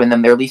 You can twin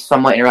them. They're at least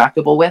somewhat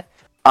interactable with.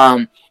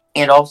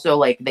 And also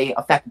like they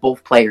affect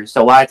both players.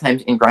 So a lot of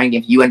times in grind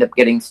games you end up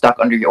getting stuck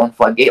under your own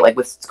floodgate, like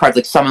with cards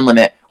like Summon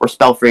Limit or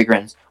Spell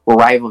Fragrance or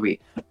Rivalry.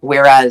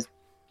 Whereas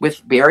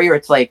with Barrier,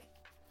 it's like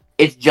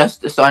it's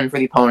just a stun for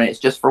the opponent. It's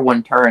just for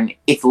one turn.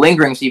 It's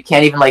lingering, so you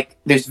can't even like.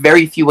 There's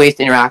very few ways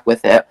to interact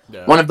with it.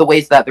 Yeah. One of the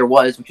ways that there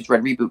was, which is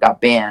Red Reboot,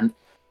 got banned.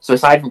 So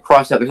aside from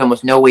Crossout, there's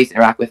almost no ways to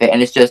interact with it,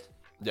 and it's just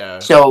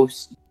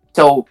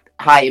so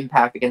high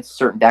impact against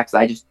certain decks.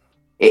 That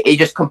it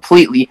just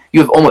completely. You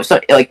have almost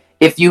like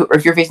if you're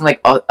facing like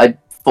a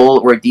full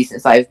or a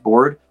decent sized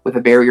board with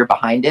a barrier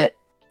behind it,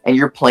 and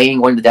you're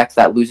playing one of the decks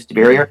that loses to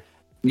barrier,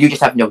 you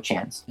just have no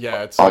chance.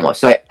 Yeah, it's almost.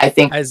 So I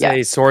think as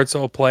a Sword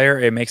Soul player,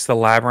 it makes the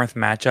Labyrinth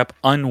matchup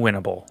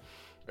unwinnable.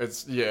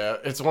 It's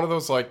one of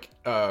those like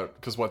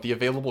because the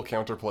available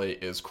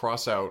counterplay is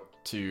cross out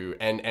to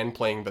and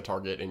playing the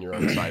target in your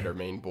own side or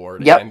main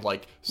board, and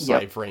like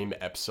side frame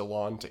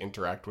Epsilon to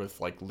interact with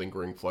like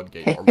lingering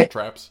floodgate normal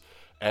traps,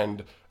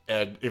 and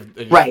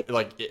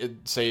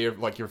say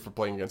like you're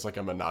playing against like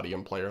a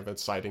Monadium player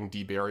that's siding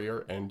D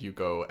barrier, and you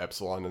go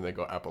Epsilon and they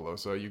go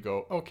Apollosa, you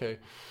go okay,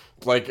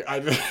 like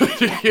like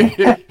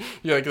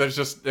there's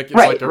just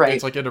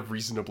it's like a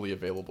reasonably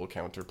available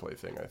counterplay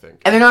thing, I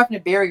think. And they're not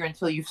going to barrier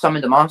until you've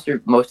summoned a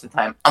monster most of the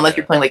time, unless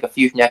you're playing like a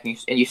fusion deck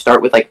and you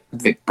start with like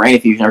Brain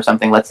Fusion or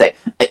something. Let's say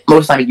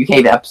most of the time you can't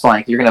even Epsilon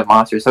because you're going to have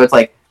monsters, so it's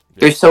like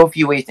there's so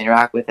few ways to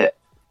interact with it.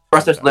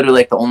 Crossout's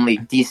literally like the only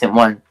decent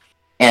one,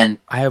 and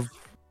I have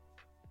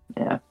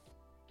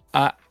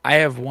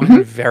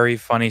one very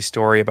funny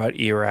story about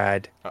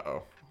Erad.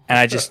 Uh-oh. And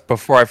I just,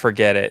 before I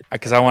forget it,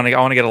 because I want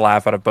to get a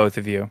laugh out of both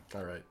of you.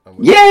 All right.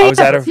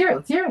 Let's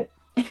hear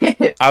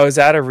it. I was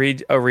at a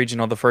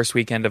regional the first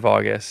weekend of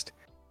August,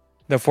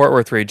 the Fort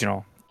Worth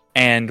regional,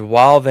 and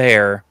while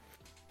there,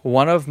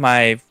 one of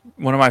my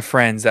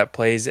friends that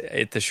plays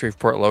at the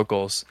Shreveport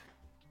locals,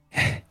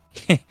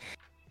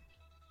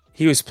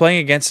 he was playing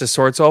against a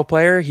Sword Soul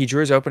player. He drew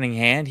his opening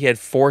hand. He had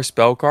 4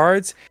 spell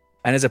cards.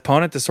 And his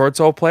opponent, the Sword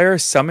Soul player,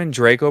 summoned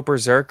Draco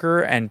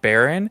Berserker and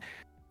Baron,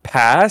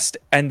 passed,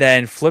 and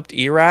then flipped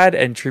Erad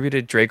and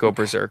tributed Draco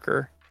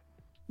Berserker.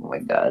 Oh my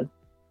god.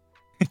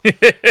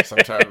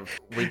 Sometimes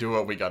we do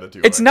what we gotta do.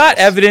 It's not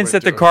evidence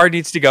that the card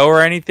needs to go or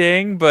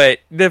anything, but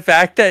the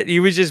fact that he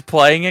was just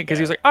playing it because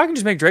he was like, I can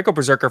just make Draco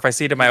Berserker if I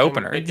see it in my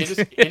opener. It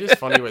is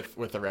funny with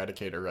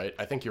Eradicator, right?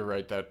 I think you're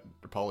right that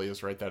Paulie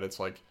is right that it's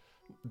like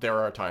there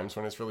are times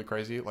when it's really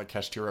crazy. Like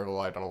Kashtira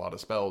relied on a lot of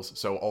spells,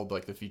 so all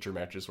like the feature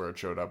matches where it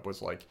showed up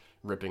was like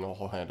ripping a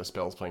whole hand of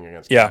spells playing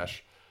against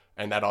Cash,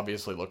 and that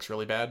obviously looks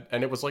really bad.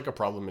 And it was like a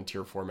problem in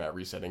tier format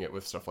resetting it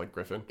with stuff like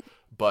Griffin,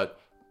 but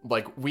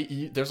like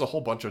there's a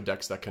whole bunch of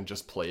decks that can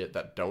just play it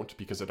that don't,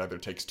 because it either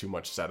takes too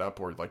much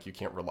setup or like you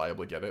can't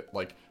reliably get it.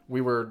 Like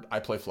I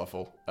play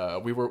Fluffle.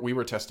 We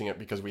were testing it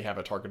because we have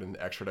a target in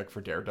the extra deck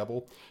for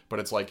Daredevil, but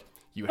it's like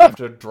you have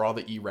to draw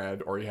the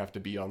Erad or you have to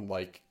be on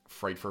like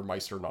Fright for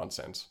Meister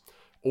nonsense,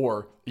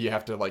 or you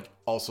have to like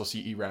also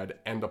see Erad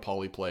and a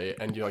Paulie play,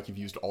 and you've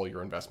used all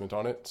your investment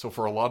on it. So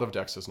for a lot of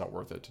decks, it's not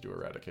worth it to do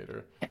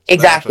Eradicator. So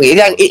exactly.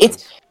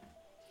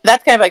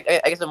 That's kind of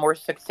like I guess a more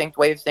succinct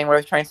way of saying what I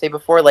was trying to say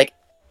before. Like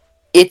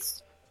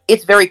it's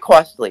very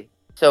costly.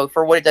 So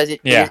for what it does,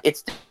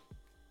 it's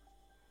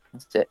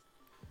it.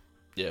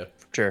 Yeah,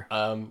 sure.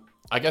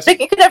 I guess it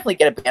could definitely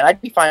get a ban. I'd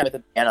be fine with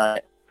a ban on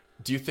it.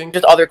 Do you think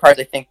just other cards?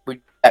 I think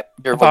would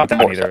either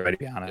way, to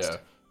be honest. Yeah.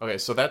 Okay,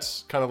 so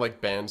that's kind of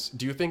like bans.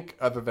 Do you think,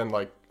 other than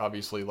like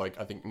obviously like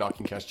I think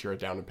knocking Kashtira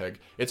down a peg,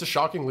 it's a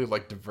shockingly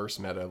like diverse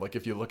meta. Like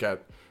if you look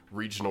at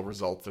regional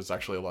results, there's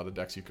actually a lot of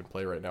decks you can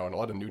play right now and a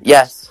lot of new decks.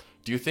 Yes.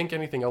 Do you think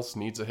anything else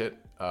needs a hit?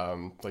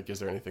 Like is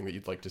there anything that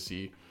you'd like to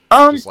see?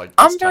 Just, like,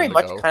 I'm very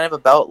much kind of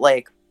about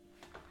like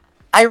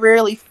I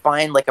rarely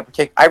find like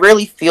I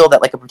rarely feel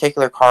that like a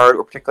particular card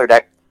or particular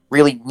deck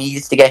really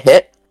needs to get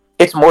hit.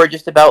 It's more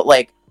just about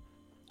like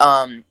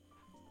time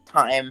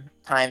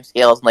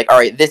scales and like, all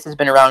right, this has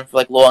been around for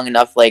like long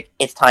enough, like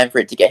it's time for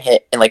it to get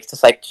hit, and like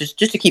just like just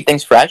to keep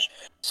things fresh.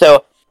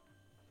 So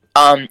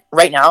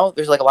right now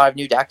there's like a lot of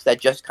new decks that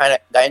just kind of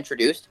got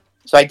introduced,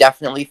 so I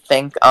definitely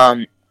think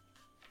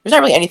there's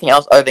not really anything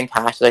else other than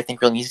Cash that I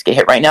think really needs to get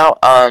hit right now.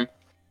 Let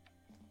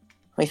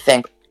me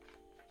think.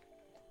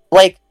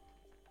 Like,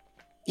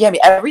 yeah, I mean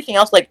everything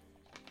else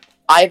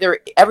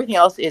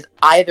is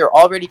either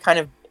already kind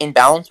of in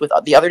balance with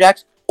the other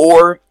decks,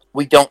 or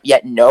we don't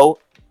yet know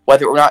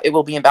whether or not it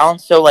will be in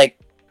balance. So, like,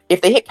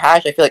 if they hit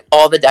Cash, I feel like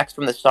all the decks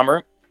from the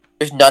summer,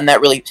 there's none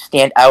that really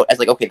stand out as,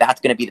 like, okay,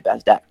 that's going to be the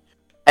best deck.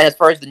 And as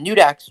far as the new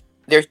decks,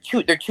 they're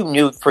too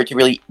new for it to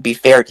really be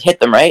fair to hit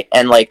them, right?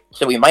 And, like,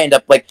 so we might end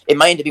up, like, it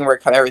might end up being where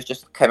Chimera is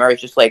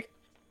just, like,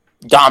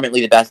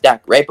 dominantly the best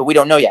deck, right? But we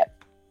don't know yet.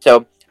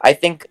 So, I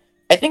think,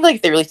 like,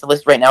 if they released a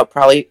list right now, it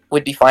probably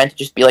would be fine to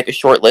just be, like, a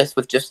short list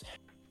with just,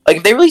 like,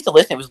 if they released a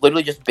list and it was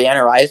literally just ban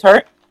or Eyes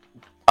Heart,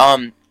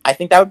 I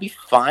think that would be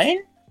fine.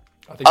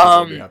 I think people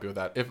would be happy with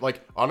that. If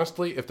like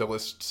honestly, if the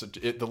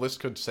list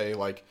could say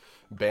like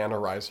ban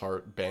Arise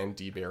Heart, ban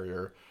D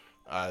Barrier,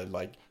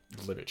 like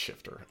limit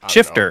Shifter,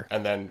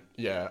 and then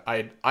yeah,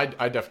 I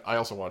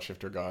also want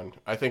Shifter gone.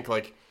 I think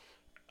like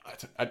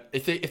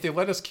if they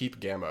let us keep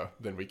Gamma,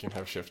 then we can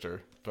have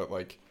Shifter. But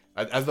like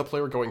as the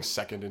player going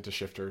second into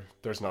Shifter,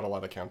 there's not a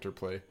lot of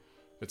counterplay.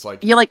 It's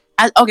like yeah, like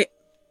okay,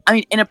 I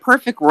mean in a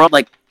perfect world,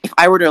 like if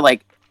I were to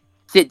like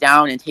sit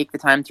down and take the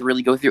time to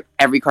really go through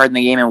every card in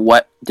the game and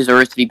what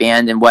deserves to be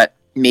banned and what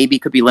maybe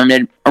could be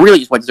limited, or really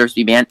just what deserves to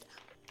be banned,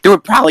 there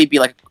would probably be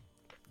like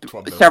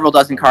several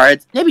dozen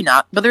cards. Maybe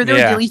not, but there would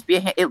at least be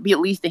at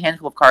least a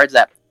handful of cards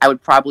that I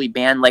would probably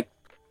ban. Like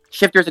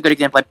Shifter is a good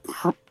example.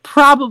 I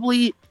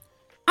probably,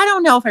 I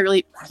don't know if I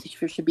really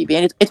Shifter should be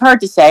banned. It's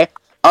hard to say.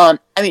 I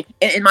mean,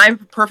 in my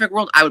perfect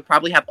world, I would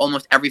probably have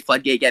almost every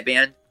floodgate get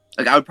banned.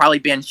 Like I would probably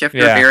ban Shifter,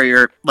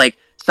 Barrier, like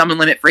Summon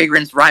Limit,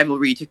 Fragrance,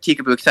 Rivalry,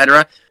 Tikaboo,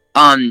 etc.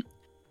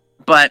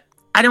 But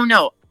I don't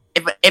know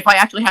if I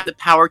actually have the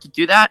power to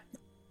do that.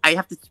 I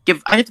have to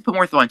put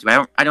more thought into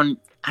it. I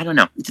don't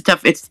know. It's a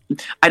tough.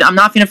 I'm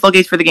not a fan of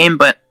floodgates for the game,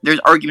 but there's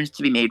arguments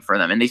to be made for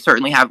them, and they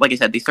certainly have, like I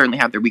said, they certainly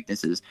have their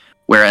weaknesses.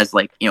 Whereas,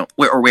 like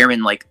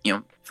wherein, like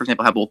for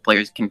example, how both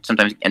players can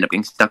sometimes end up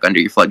getting stuck under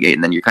your floodgate,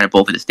 and then you're kind of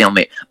both at a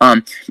stalemate.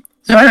 So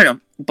I don't know,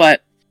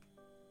 but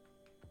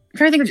I'm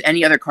trying to think if there's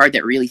any other card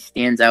that really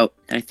stands out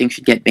that I think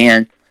should get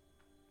banned.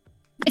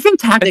 I think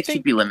Tactics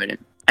should be limited.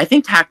 I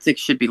think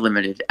Tactics should be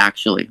limited,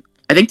 actually.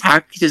 I think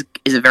Tactics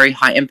is a very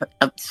high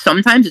impact.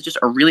 Sometimes it's just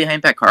a really high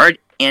impact card,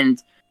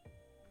 and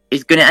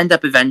is going to end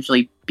up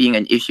eventually being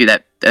an issue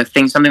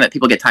something that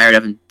people get tired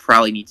of and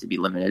probably needs to be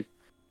limited.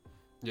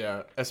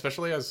 Yeah,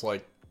 especially as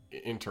like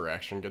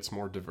interaction gets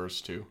more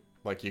diverse too.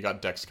 Like you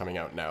got decks coming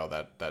out now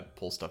that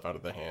pull stuff out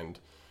of the hand,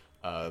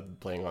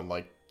 playing on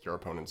like your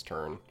opponent's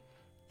turn.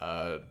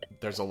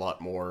 There's a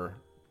lot more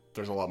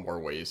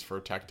ways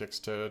for Tactics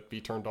to be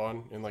turned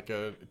on in like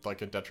a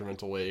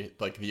detrimental way.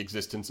 Like the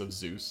existence of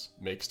Zeus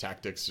makes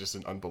Tactics just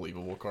an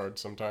unbelievable card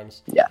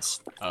sometimes.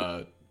 Yes.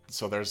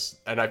 So there's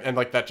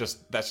that's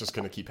just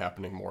going to keep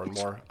happening more and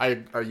more.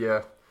 And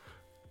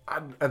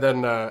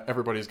then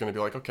everybody's going to be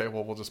like, okay,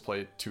 well we'll just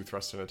play 2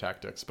 Thrust and a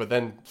Tactics. But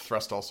then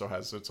Thrust also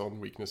has its own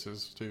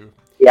weaknesses too.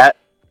 Yeah.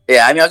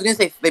 I mean, I was going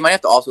to say they might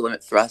have to also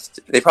limit Thrust.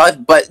 They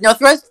probably, but no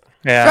Thrust.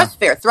 Yeah.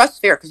 Thrust's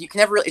fair because you can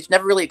never really. It's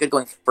never really a good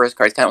going first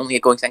card. It's kind of only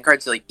a going second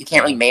card, so like you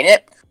can't really main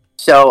it.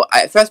 So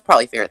Thrust's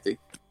probably fair at 3.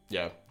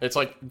 Yeah, it's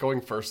like going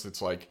first. It's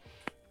like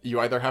you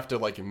either have to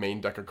like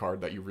main deck a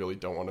card that you really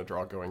don't want to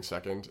draw going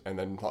second, and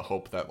then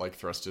hope that like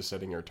Thrust is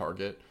setting your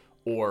target,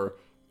 or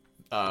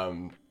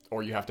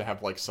you have to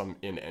have like some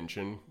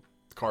in-engine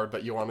card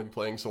that you want to be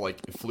playing. So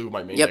like if Flu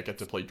might main deck it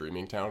to play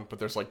Dreaming Town, but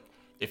there's like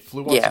if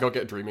Flu wants to go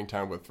get Dreaming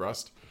Town with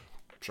Thrust.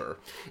 Sure.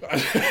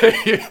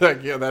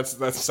 Yeah,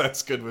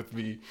 that's good with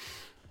me.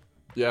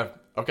 Yeah.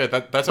 Okay,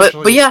 that's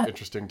actually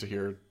interesting to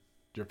hear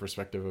your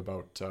perspective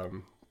about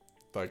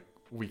like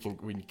we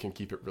can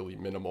keep it really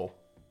minimal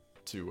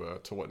to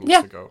what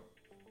needs to go.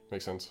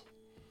 Makes sense.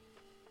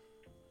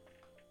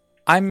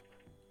 I'm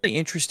really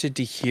interested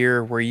to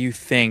hear where you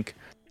think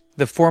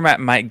the format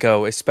might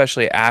go,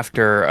 especially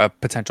after a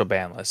potential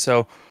ban list.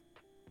 So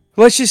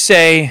let's just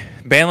say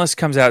ban list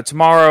comes out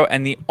tomorrow,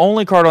 and the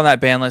only card on that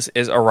ban list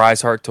is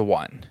Arise Heart to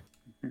 1.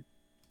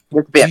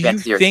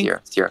 Zero.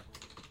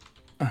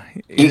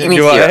 You mean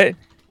zero? What?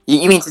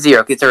 You mean to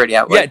 0? It's already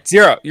out. Yeah,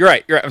 0. You're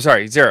right. I'm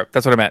sorry, 0.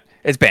 That's what I meant.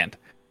 It's banned.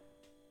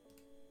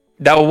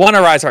 That 1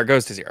 Arise Heart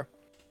goes to 0.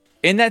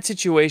 In that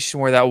situation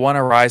where that 1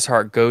 Arise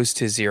Heart goes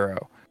to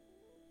 0,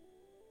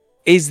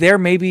 is there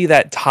maybe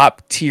that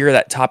top tier,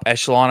 that top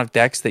echelon of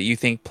decks that you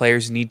think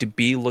players need to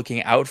be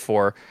looking out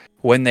for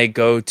when they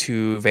go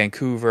to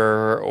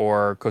Vancouver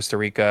or Costa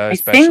Rica,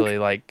 especially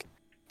like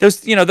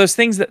those, you know, those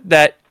things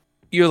that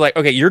you're like,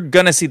 okay, you're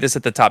going to see this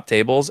at the top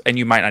tables and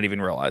you might not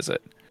even realize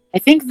it. I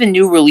think the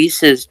new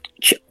releases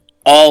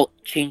all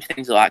change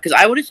things a lot. Because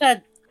I would have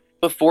said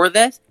before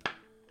this,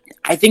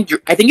 I think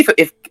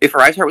if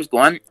Horizon Heart was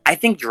going, I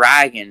think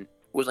Dragon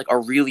was like a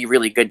really,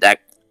 really good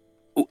deck.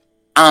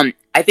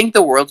 I think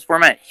the Worlds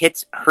format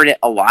hurt it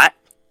a lot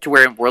to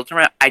where in Worlds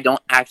format, I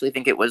don't actually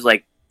think it was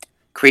like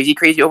crazy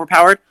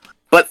overpowered.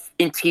 But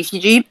in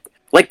TCG,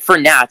 like for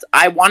Nats,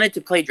 I wanted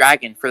to play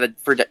Dragon for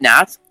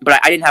Nats, but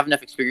I didn't have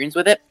enough experience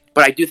with it.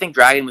 But I do think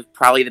Dragon was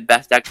probably the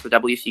best deck for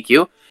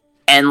WCQ.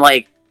 And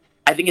like,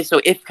 I think it's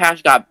so if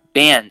Cash got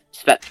banned,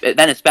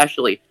 then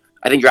especially,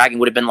 I think Dragon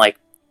would have been like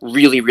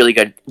really, really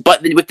good.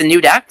 But with the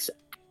new decks,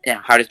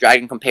 how does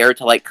Dragon compare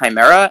to like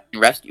Chimera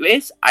and Rescue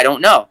Ace? I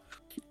don't know.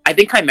 I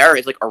think Chimera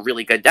is like a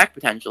really good deck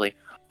potentially.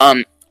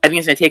 I think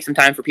it's gonna take some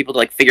time for people to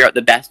like figure out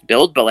the best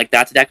build, but like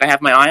that's a deck I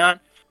have my eye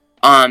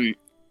on.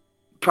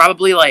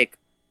 Probably like,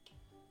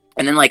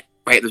 and then like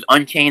right, there's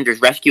Unchained, there's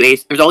Rescue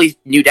Ace, there's all these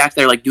new decks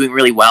that are like doing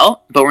really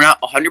well, but we're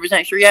not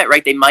 100% sure yet,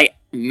 right?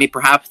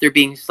 Perhaps they're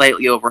being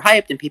slightly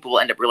overhyped, and people will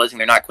end up realizing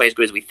they're not quite as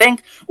good as we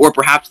think, or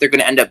perhaps they're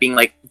gonna end up being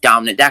like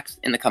dominant decks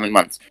in the coming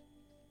months.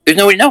 There's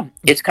no way to know.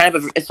 It's kind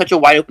of it's such a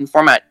wide open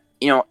format.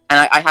 You know,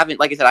 and I haven't,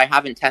 like I said, I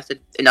haven't tested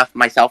enough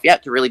myself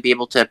yet to really be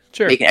able to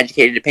make an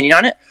educated opinion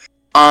on it.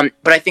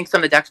 But I think some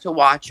of the decks to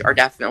watch are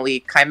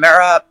definitely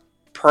Chimera,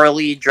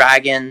 Paulie,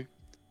 Dragon.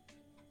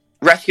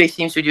 Rescue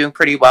seems to be doing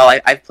pretty well.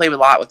 I've played a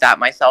lot with that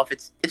myself.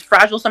 It's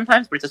fragile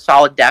sometimes, but it's a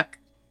solid deck.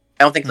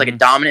 I don't think it's like a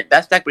dominant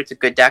best deck, but it's a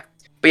good deck.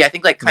 But yeah, I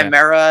think like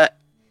Chimera,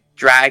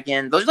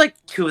 Dragon, those are like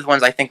two of the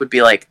ones I think would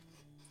be like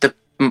the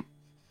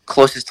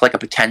closest to like a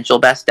potential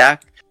best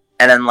deck.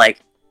 And then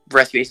like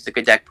Rescue Ace is a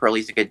good deck.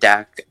 Pearly's a good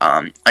deck.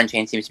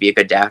 Unchained seems to be a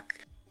good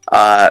deck.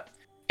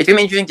 It's gonna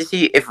be interesting to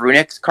see if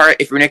Runic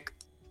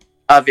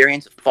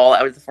variants fall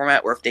out of the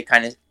format or if they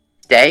kind of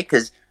stay,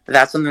 because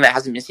that's something that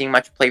hasn't been seeing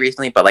much play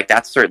recently. But like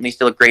that's certainly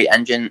still a great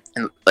engine,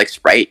 and like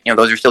Sprite, you know,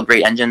 those are still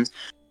great engines.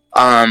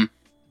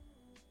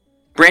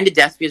 Branded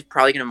Despia is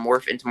probably gonna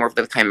morph into more of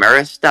the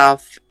Chimera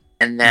stuff,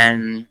 and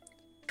then I'm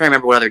trying to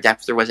remember what other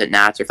decks there was at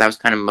Nats, or if that was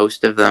kind of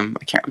most of them.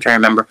 I'm trying to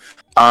remember.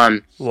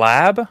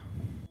 Lab.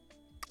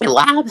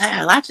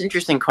 Lab's an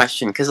interesting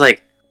question, because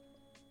like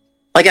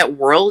at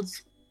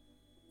Worlds,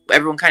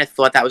 everyone kind of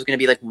thought that was going to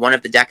be like one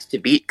of the decks to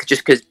beat,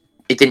 just because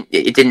it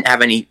didn't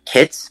have any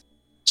hits,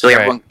 so like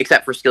everyone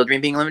except for Skill Drain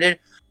being limited.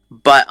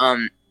 But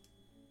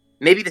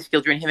maybe the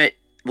Skill Drain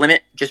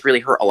limit just really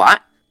hurt a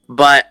lot.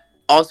 But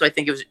also I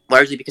think it was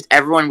largely because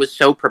everyone was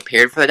so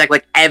prepared for that deck.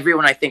 Like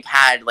everyone I think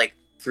had like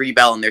 3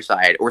 Bell on their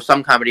side, or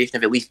some combination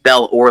of at least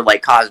Bell or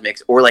like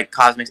Cosmics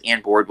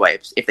and Board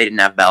Wipes if they didn't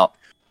have Bell.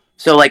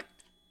 So like.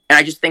 And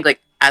I just think, like,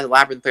 as a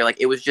Labyrinth player,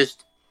 like, it was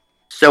just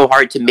so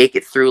hard to make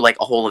it through, like,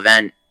 a whole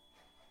event,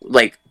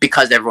 like,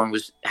 because everyone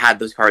had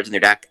those cards in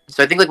their deck.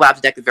 So I think, like,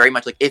 Lab's deck is very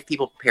much, like, if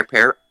people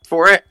prepare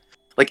for it,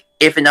 like,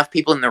 if enough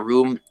people in the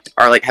room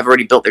are, like, have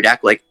already built their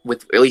deck, like,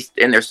 with at least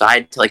in their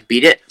side to, like,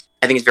 beat it,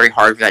 I think it's very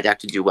hard for that deck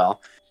to do well.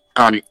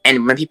 And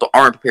when people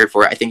aren't prepared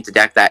for it, I think it's a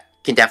deck that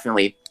can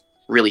definitely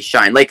really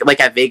shine. Like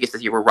at Vegas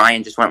this year, where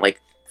Ryan just went, like,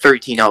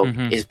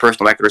 13-0 his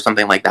personal record or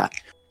something like that.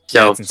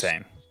 So that's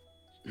insane.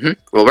 Mm-hmm.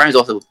 Well, Ryan's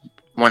also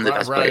one of the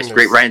best players.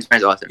 Ryan's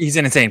awesome. He's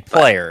an insane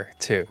player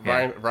too.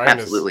 Ryan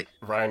absolutely.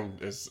 Ryan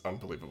is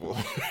unbelievable.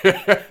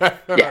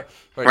 Yeah,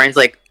 Ryan's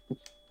like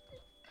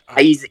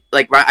easy.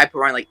 Like I put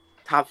Ryan like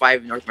top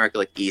 5 in North America,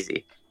 like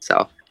easy.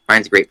 So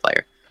Ryan's a great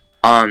player.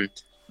 But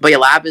yeah,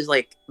 Lab is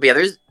like. But yeah,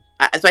 there's.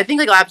 So I think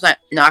like Lab's not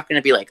going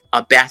to be like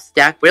a best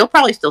deck, but he'll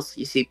probably still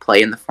see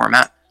play in the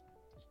format.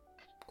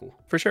 Cool,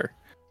 for sure.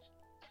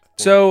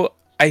 So.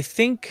 I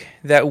think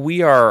that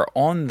we are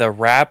on the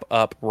wrap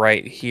up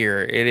right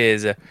here. It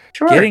is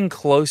getting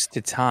close to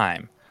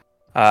time.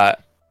 Oh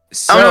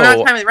no,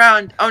 not time of the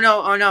round. Oh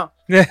no. Oh no.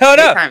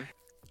 Time.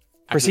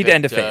 Proceed to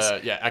end of phase.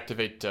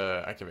 Activate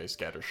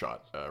scatter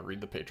shot.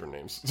 Read the patron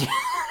names.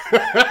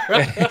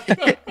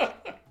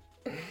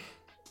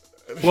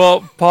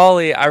 Well,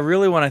 Paulie, I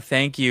really want to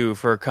thank you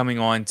for coming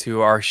on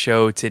to our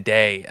show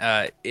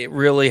today. It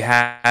really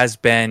has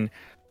been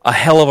a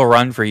hell of a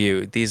run for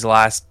you these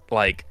last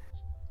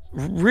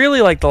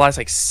really like the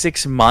last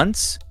 6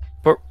 months,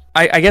 but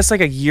I guess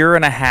like a year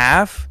and a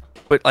half,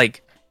 but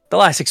like the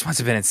last 6 months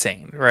have been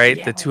insane, right?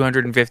 Yeah. The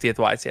 250th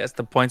YCS,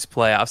 the points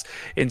playoffs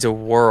into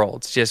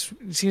Worlds, just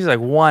seems like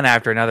one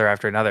after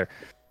another.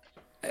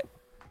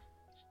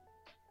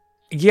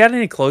 You got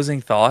any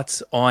closing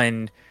thoughts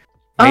on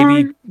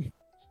maybe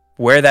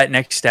where that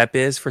next step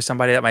is for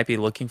somebody that might be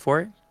looking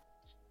for it?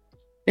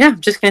 Yeah, I'm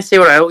just gonna say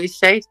what I always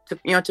say to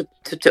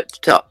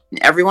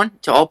everyone,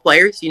 to all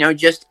players.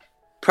 Just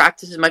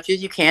practice as much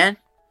as you can,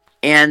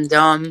 and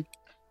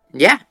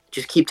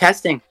just keep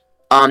testing.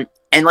 And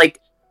make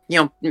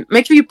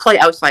sure you play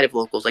outside of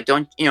locals. Like,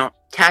 don't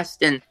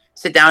test and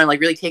sit down and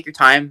like really take your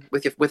time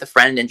with a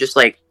friend and just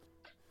like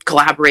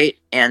collaborate,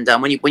 and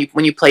when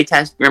you play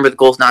test, remember the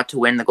goal's not to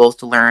win, the goal's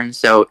to learn.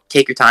 So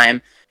take your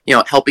time,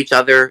 help each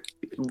other,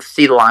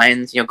 see the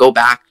lines, go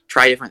back,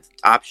 try different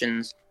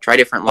options, try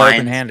different lines.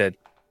 Open-handed.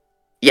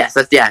 Yes,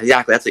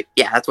 exactly.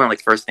 That's one of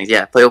the first things.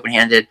 Yeah, play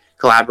open-handed,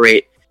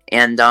 collaborate,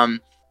 and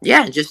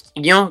just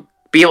be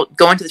able to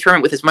go into the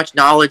tournament with as much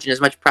knowledge and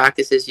as much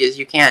practice as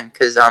you can,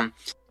 because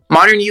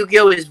modern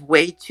Yu-Gi-Oh is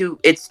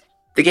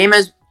the game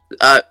has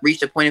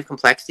reached a point of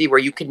complexity where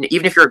you can,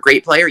 even if you're a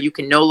great player, you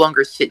can no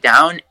longer sit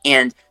down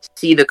and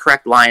see the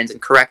correct lines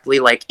and correctly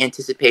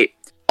anticipate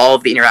all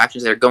of the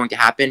interactions that are going to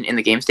happen in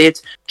the game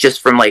states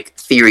just from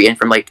theory and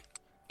from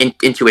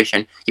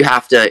intuition. You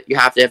have to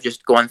have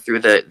just gone through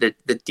the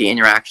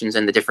interactions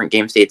and the different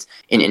game states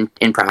in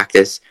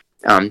practice.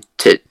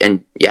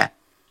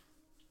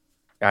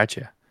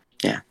 Gotcha.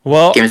 Yeah.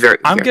 Well, game is very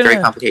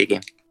complicated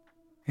game.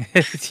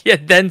 Yeah,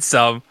 then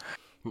some.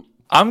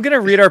 I'm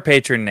gonna read our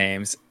patron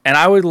names, and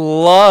I would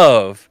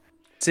love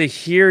to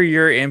hear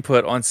your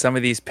input on some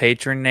of these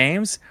patron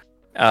names.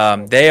 They are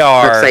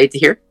I'm excited to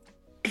hear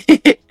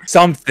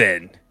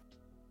something.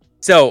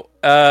 So,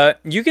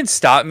 you can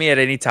stop me at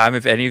any time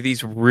if any of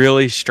these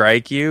really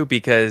strike you,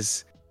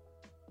 because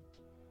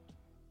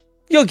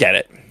you'll get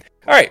it.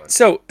 All right.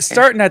 So,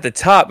 starting at the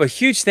top, a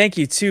huge thank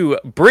you to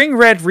Bring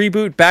Red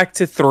Reboot back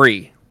to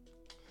 3.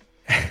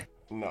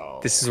 No.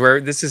 This is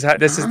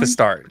the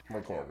start. I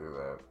can't do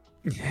that.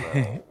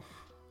 No.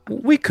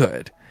 We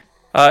could.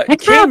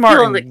 Kane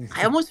Martin.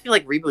 I almost feel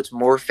like Reboot's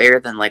more fair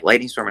than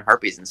Lightning Storm and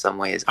Harpies in some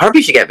ways.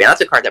 Harpies should get banned.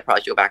 That's a card that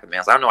probably should go back in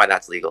bans. I don't know why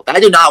that's legal. I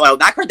do not want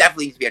that card.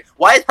 Definitely needs to be banned.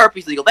 Why is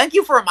Harpies legal? Thank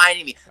you for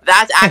reminding me.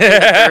 That's actually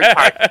the third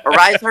card.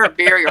 Arise Her,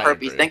 Barrier,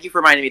 Harpies. Thank you for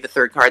reminding me the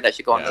third card that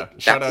should go on the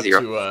back to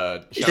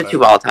 0. It's just too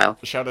volatile.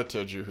 Shout out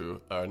to Juhu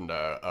and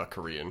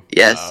Korean.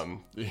 Yes.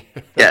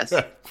 Yes.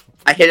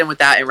 I hit him with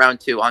that in round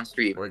 2 on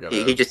stream.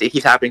 It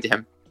keeps happening to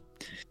him.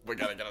 We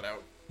gotta get it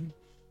out.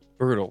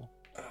 Brutal.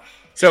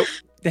 So,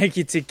 thank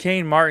you to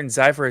Kane Martin,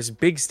 Zyphorus,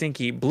 Big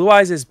Stinky, Blue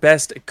Eyes'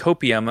 Best,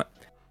 Copium,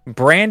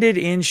 branded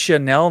in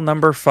Chanel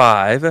number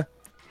 5.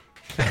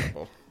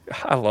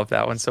 I love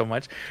that one so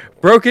much.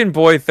 Broken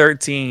Boy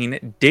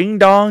 13, Ding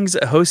Dong's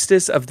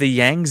Hostess of the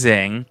Yang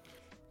Zing,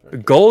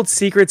 Gold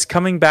Secrets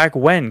coming back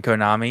when,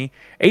 Konami,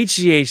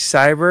 HGH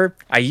Cyber,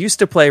 I used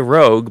to play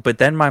Rogue, but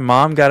then my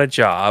mom got a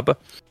job.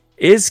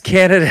 Is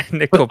Canada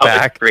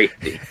Nickelback? Great.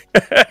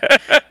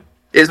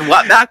 Is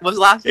what back? What was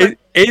the last one?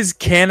 Is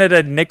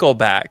Canada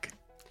Nickelback?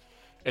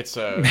 It's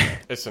an old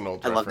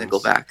reference. I love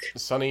Nickelback.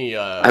 Sonny,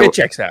 it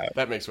checks out.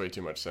 That makes way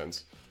too much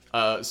sense.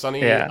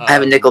 Sonny, I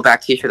have a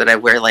Nickelback t-shirt that I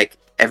wear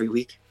every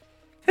week.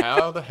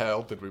 How the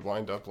hell did we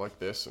wind up like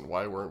this, and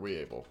why weren't we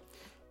able?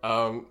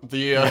 That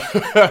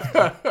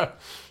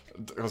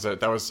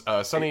was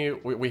Sonny.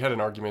 We had an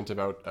argument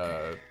about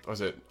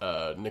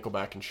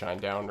Nickelback and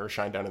Shinedown, or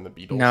Shinedown and the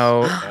Beatles?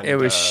 No, and, it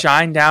was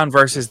Shinedown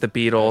versus the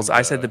Beatles.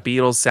 I said the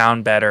Beatles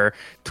sound better.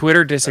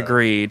 Twitter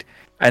disagreed,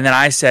 and then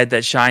I said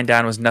that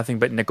Shinedown was nothing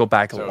but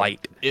Nickelback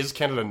light. Is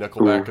Canada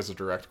Nickelback as a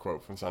direct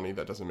quote from Sonny?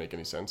 That doesn't make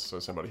any sense. So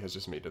somebody has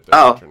just made it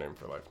their picture name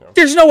for life now.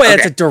 There's no way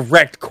that's a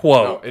direct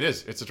quote. No, it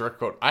is. It's a direct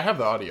quote. I have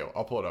the audio.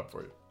 I'll pull it up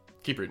for you.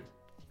 Keep reading.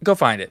 Go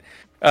find it.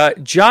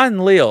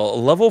 John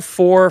Leal, level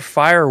 4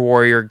 Fire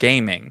Warrior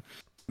Gaming,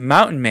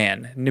 Mountain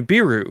Man,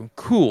 Nibiru,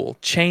 Cool,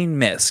 Chain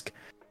Misk,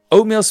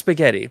 Oatmeal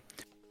Spaghetti.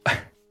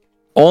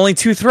 Only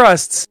 2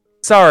 thrusts.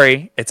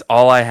 Sorry, it's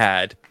all I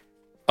had.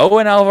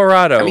 Owen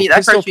Alvarado. I mean,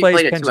 that card should be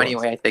played at 2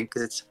 anyway, I think,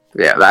 because it's...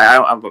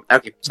 Yeah,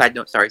 okay, side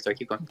note, sorry,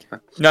 keep going.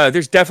 No,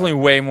 there's definitely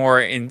way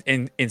more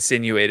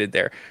insinuated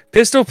there.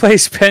 Pistol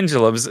Place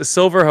Pendulums,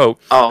 Silver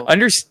Hope. Oh.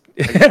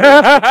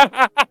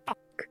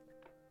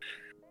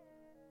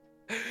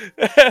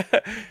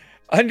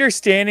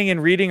 Understanding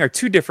and reading are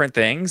 2 different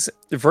things.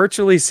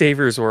 Virtually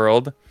Savior's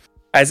World.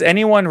 As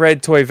anyone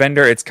read Toy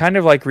Vendor, it's kind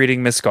of like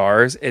reading Miss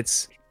Scars.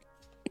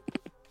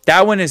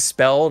 That one is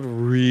spelled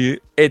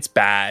it's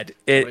bad.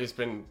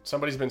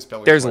 Somebody's been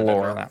spelling there's Toy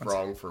lore Vendor on that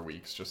wrong for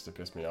weeks just to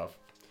piss me off.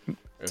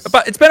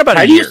 It's been about a year.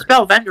 How do you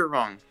spell vendor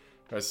wrong?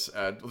 They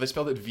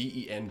spelled it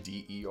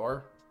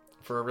Vender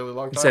for a really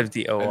long time. Instead of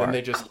D-O-R. And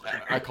then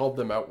I called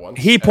them out once.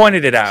 He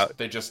pointed it out.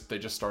 They just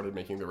started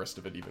making the rest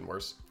of it even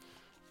worse.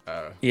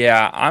 I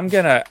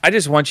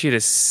just want you to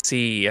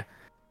see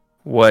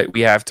what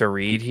we have to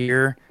read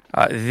here.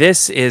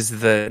 This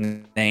is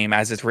the name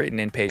as it's written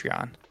in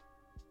Patreon.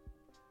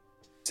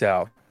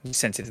 So, we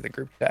sent it to the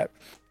group chat.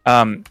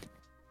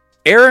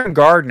 Aaron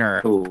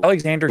Gardner,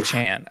 Alexander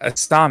Chan,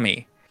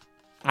 Astami,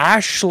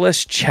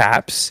 Ashless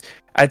Chaps,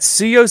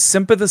 Atsuyo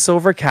Simpa the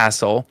Silver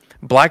Castle,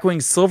 Blackwing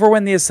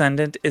Silverwind the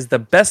Ascendant is the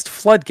best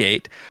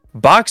floodgate,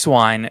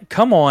 Boxwine,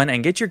 come on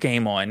and get your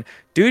game on,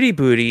 Duty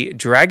Booty,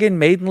 Dragon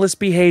Maidenless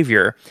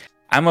Behavior,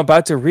 I'm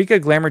about to wreak a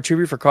glamour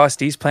tribute for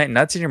Costis, plant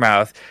nuts in your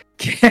mouth,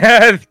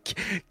 Cam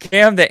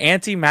the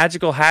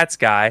anti-magical hats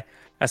guy,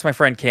 that's my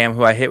friend Cam,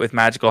 who I hit with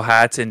magical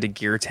hats into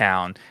Gear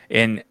Town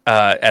in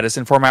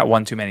Edison format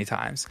one too many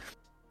times.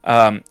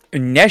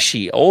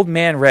 Neshi, Old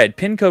Man Red,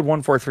 pin code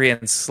 143,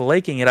 and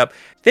slaking it up.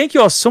 Thank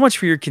you all so much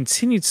for your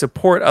continued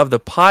support of the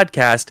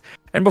podcast.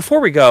 And before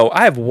we go,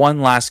 I have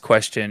one last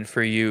question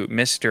for you,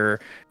 Mr.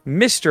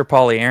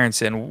 Paulie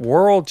Aronson,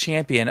 world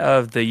champion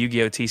of the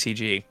Yu-Gi-Oh!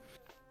 TCG.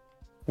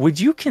 Would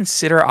you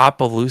consider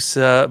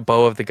Appaloosa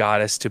Bow of the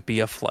Goddess to be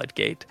a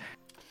floodgate?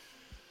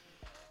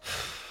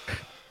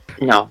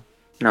 No,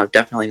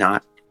 definitely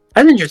not.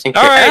 That's interesting.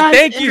 All right,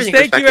 thank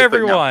you,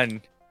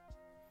 everyone.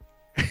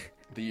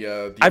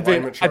 I've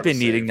been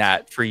needing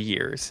that for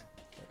years.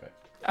 Okay.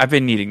 I've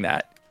been needing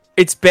that.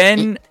 It's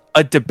been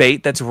a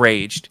debate that's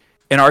raged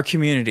in our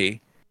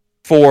community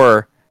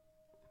for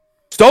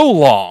so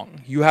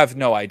long. You have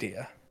no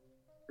idea.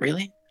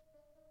 Really?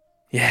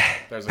 Yeah.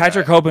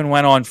 Patrick Hoban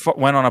went on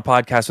a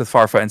podcast with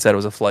Farfa and said it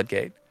was a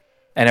floodgate,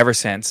 and ever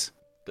since,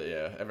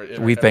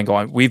 we've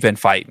been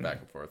fighting back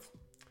and forth.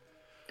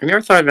 I've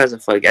never thought of it as a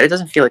floodgate. It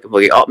doesn't feel like a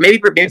floodgate. Maybe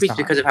it's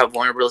because of how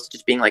vulnerable it's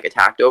just being like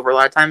attacked over a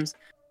lot of times.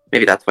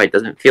 Maybe that's why it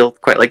doesn't feel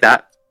quite like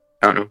that.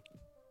 I don't know.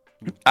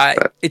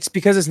 It's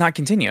because it's not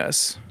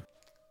continuous.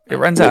 It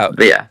runs out.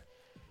 But yeah.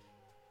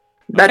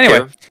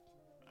 Anyway,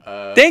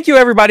 thank you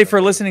everybody for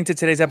listening to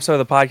today's episode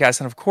of the podcast,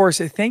 and of course,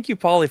 thank you,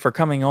 Paulie, for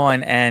coming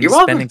on and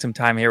spending some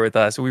time here with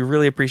us. We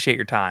really appreciate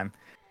your time.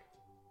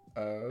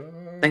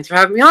 Thanks for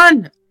having me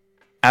on.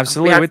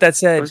 Absolutely. With that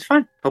said, it was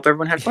fun. Hope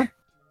everyone had fun.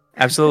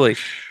 Absolutely.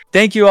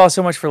 Thank you all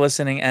so much for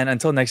listening, and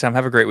until next time,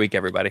 have a great week,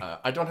 everybody.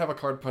 I don't have a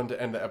card pun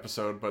to end the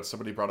episode, but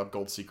somebody brought up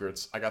gold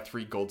secrets. I got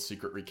 3 gold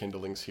secret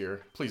rekindlings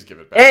here. Please give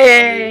it back.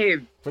 Hey!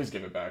 Please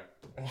give it back.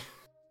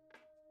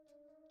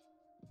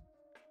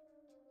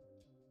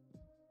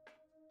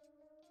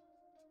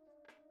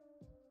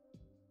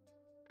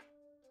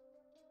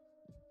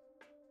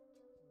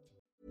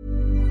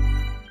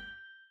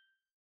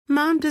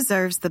 Mom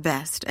deserves the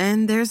best,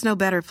 and there's no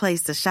better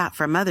place to shop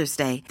for Mother's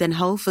Day than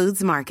Whole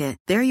Foods Market.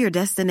 They're your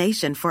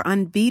destination for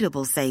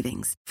unbeatable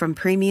savings, from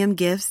premium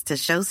gifts to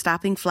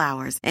show-stopping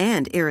flowers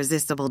and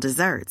irresistible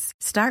desserts.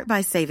 Start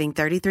by saving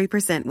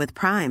 33% with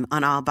Prime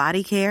on all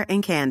body care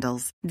and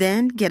candles.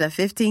 Then get a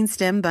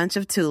 15-stem bunch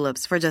of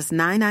tulips for just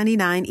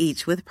 $9.99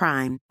 each with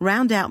Prime.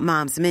 Round out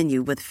Mom's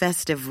menu with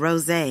festive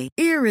rosé,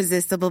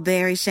 irresistible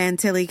berry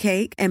chantilly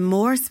cake, and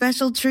more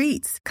special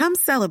treats. Come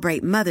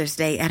celebrate Mother's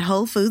Day at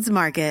Whole Foods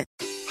Market.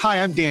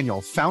 Hi, I'm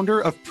Daniel, founder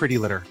of Pretty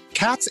Litter.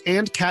 Cats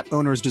and cat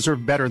owners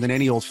deserve better than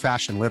any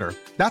old-fashioned litter.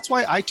 That's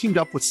why I teamed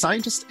up with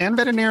scientists and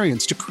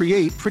veterinarians to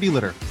create Pretty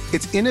Litter.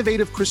 Its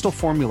innovative crystal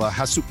formula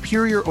has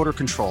superior odor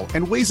control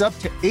and weighs up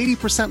to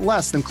 80%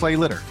 less than clay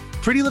litter.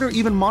 Pretty Litter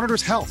even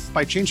monitors health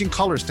by changing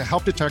colors to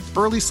help detect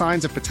early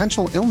signs of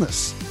potential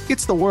illness.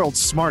 It's the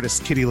world's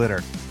smartest kitty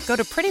litter. Go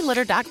to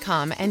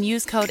prettylitter.com and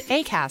use code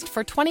ACAST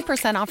for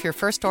 20% off your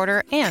first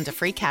order and a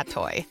free cat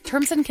toy.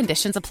 Terms and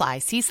conditions apply.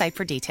 See site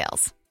for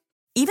details.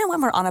 Even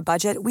when we're on a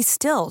budget, we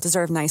still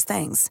deserve nice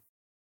things.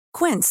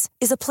 Quince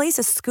is a place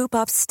to scoop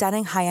up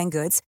stunning high-end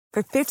goods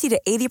for 50 to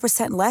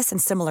 80% less than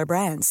similar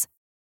brands.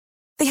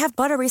 They have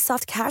buttery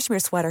soft cashmere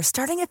sweaters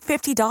starting at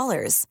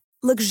 $50,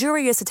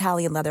 luxurious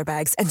Italian leather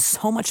bags, and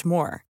so much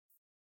more.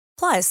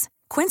 Plus,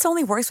 Quince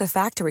only works with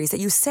factories that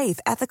use safe,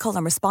 ethical,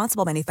 and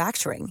responsible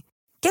manufacturing.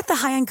 Get the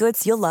high-end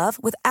goods you'll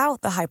love without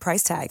the high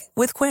price tag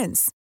with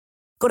Quince.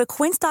 Go to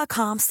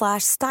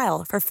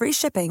quince.com/style for free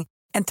shipping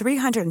and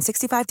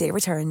 365-day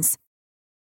returns.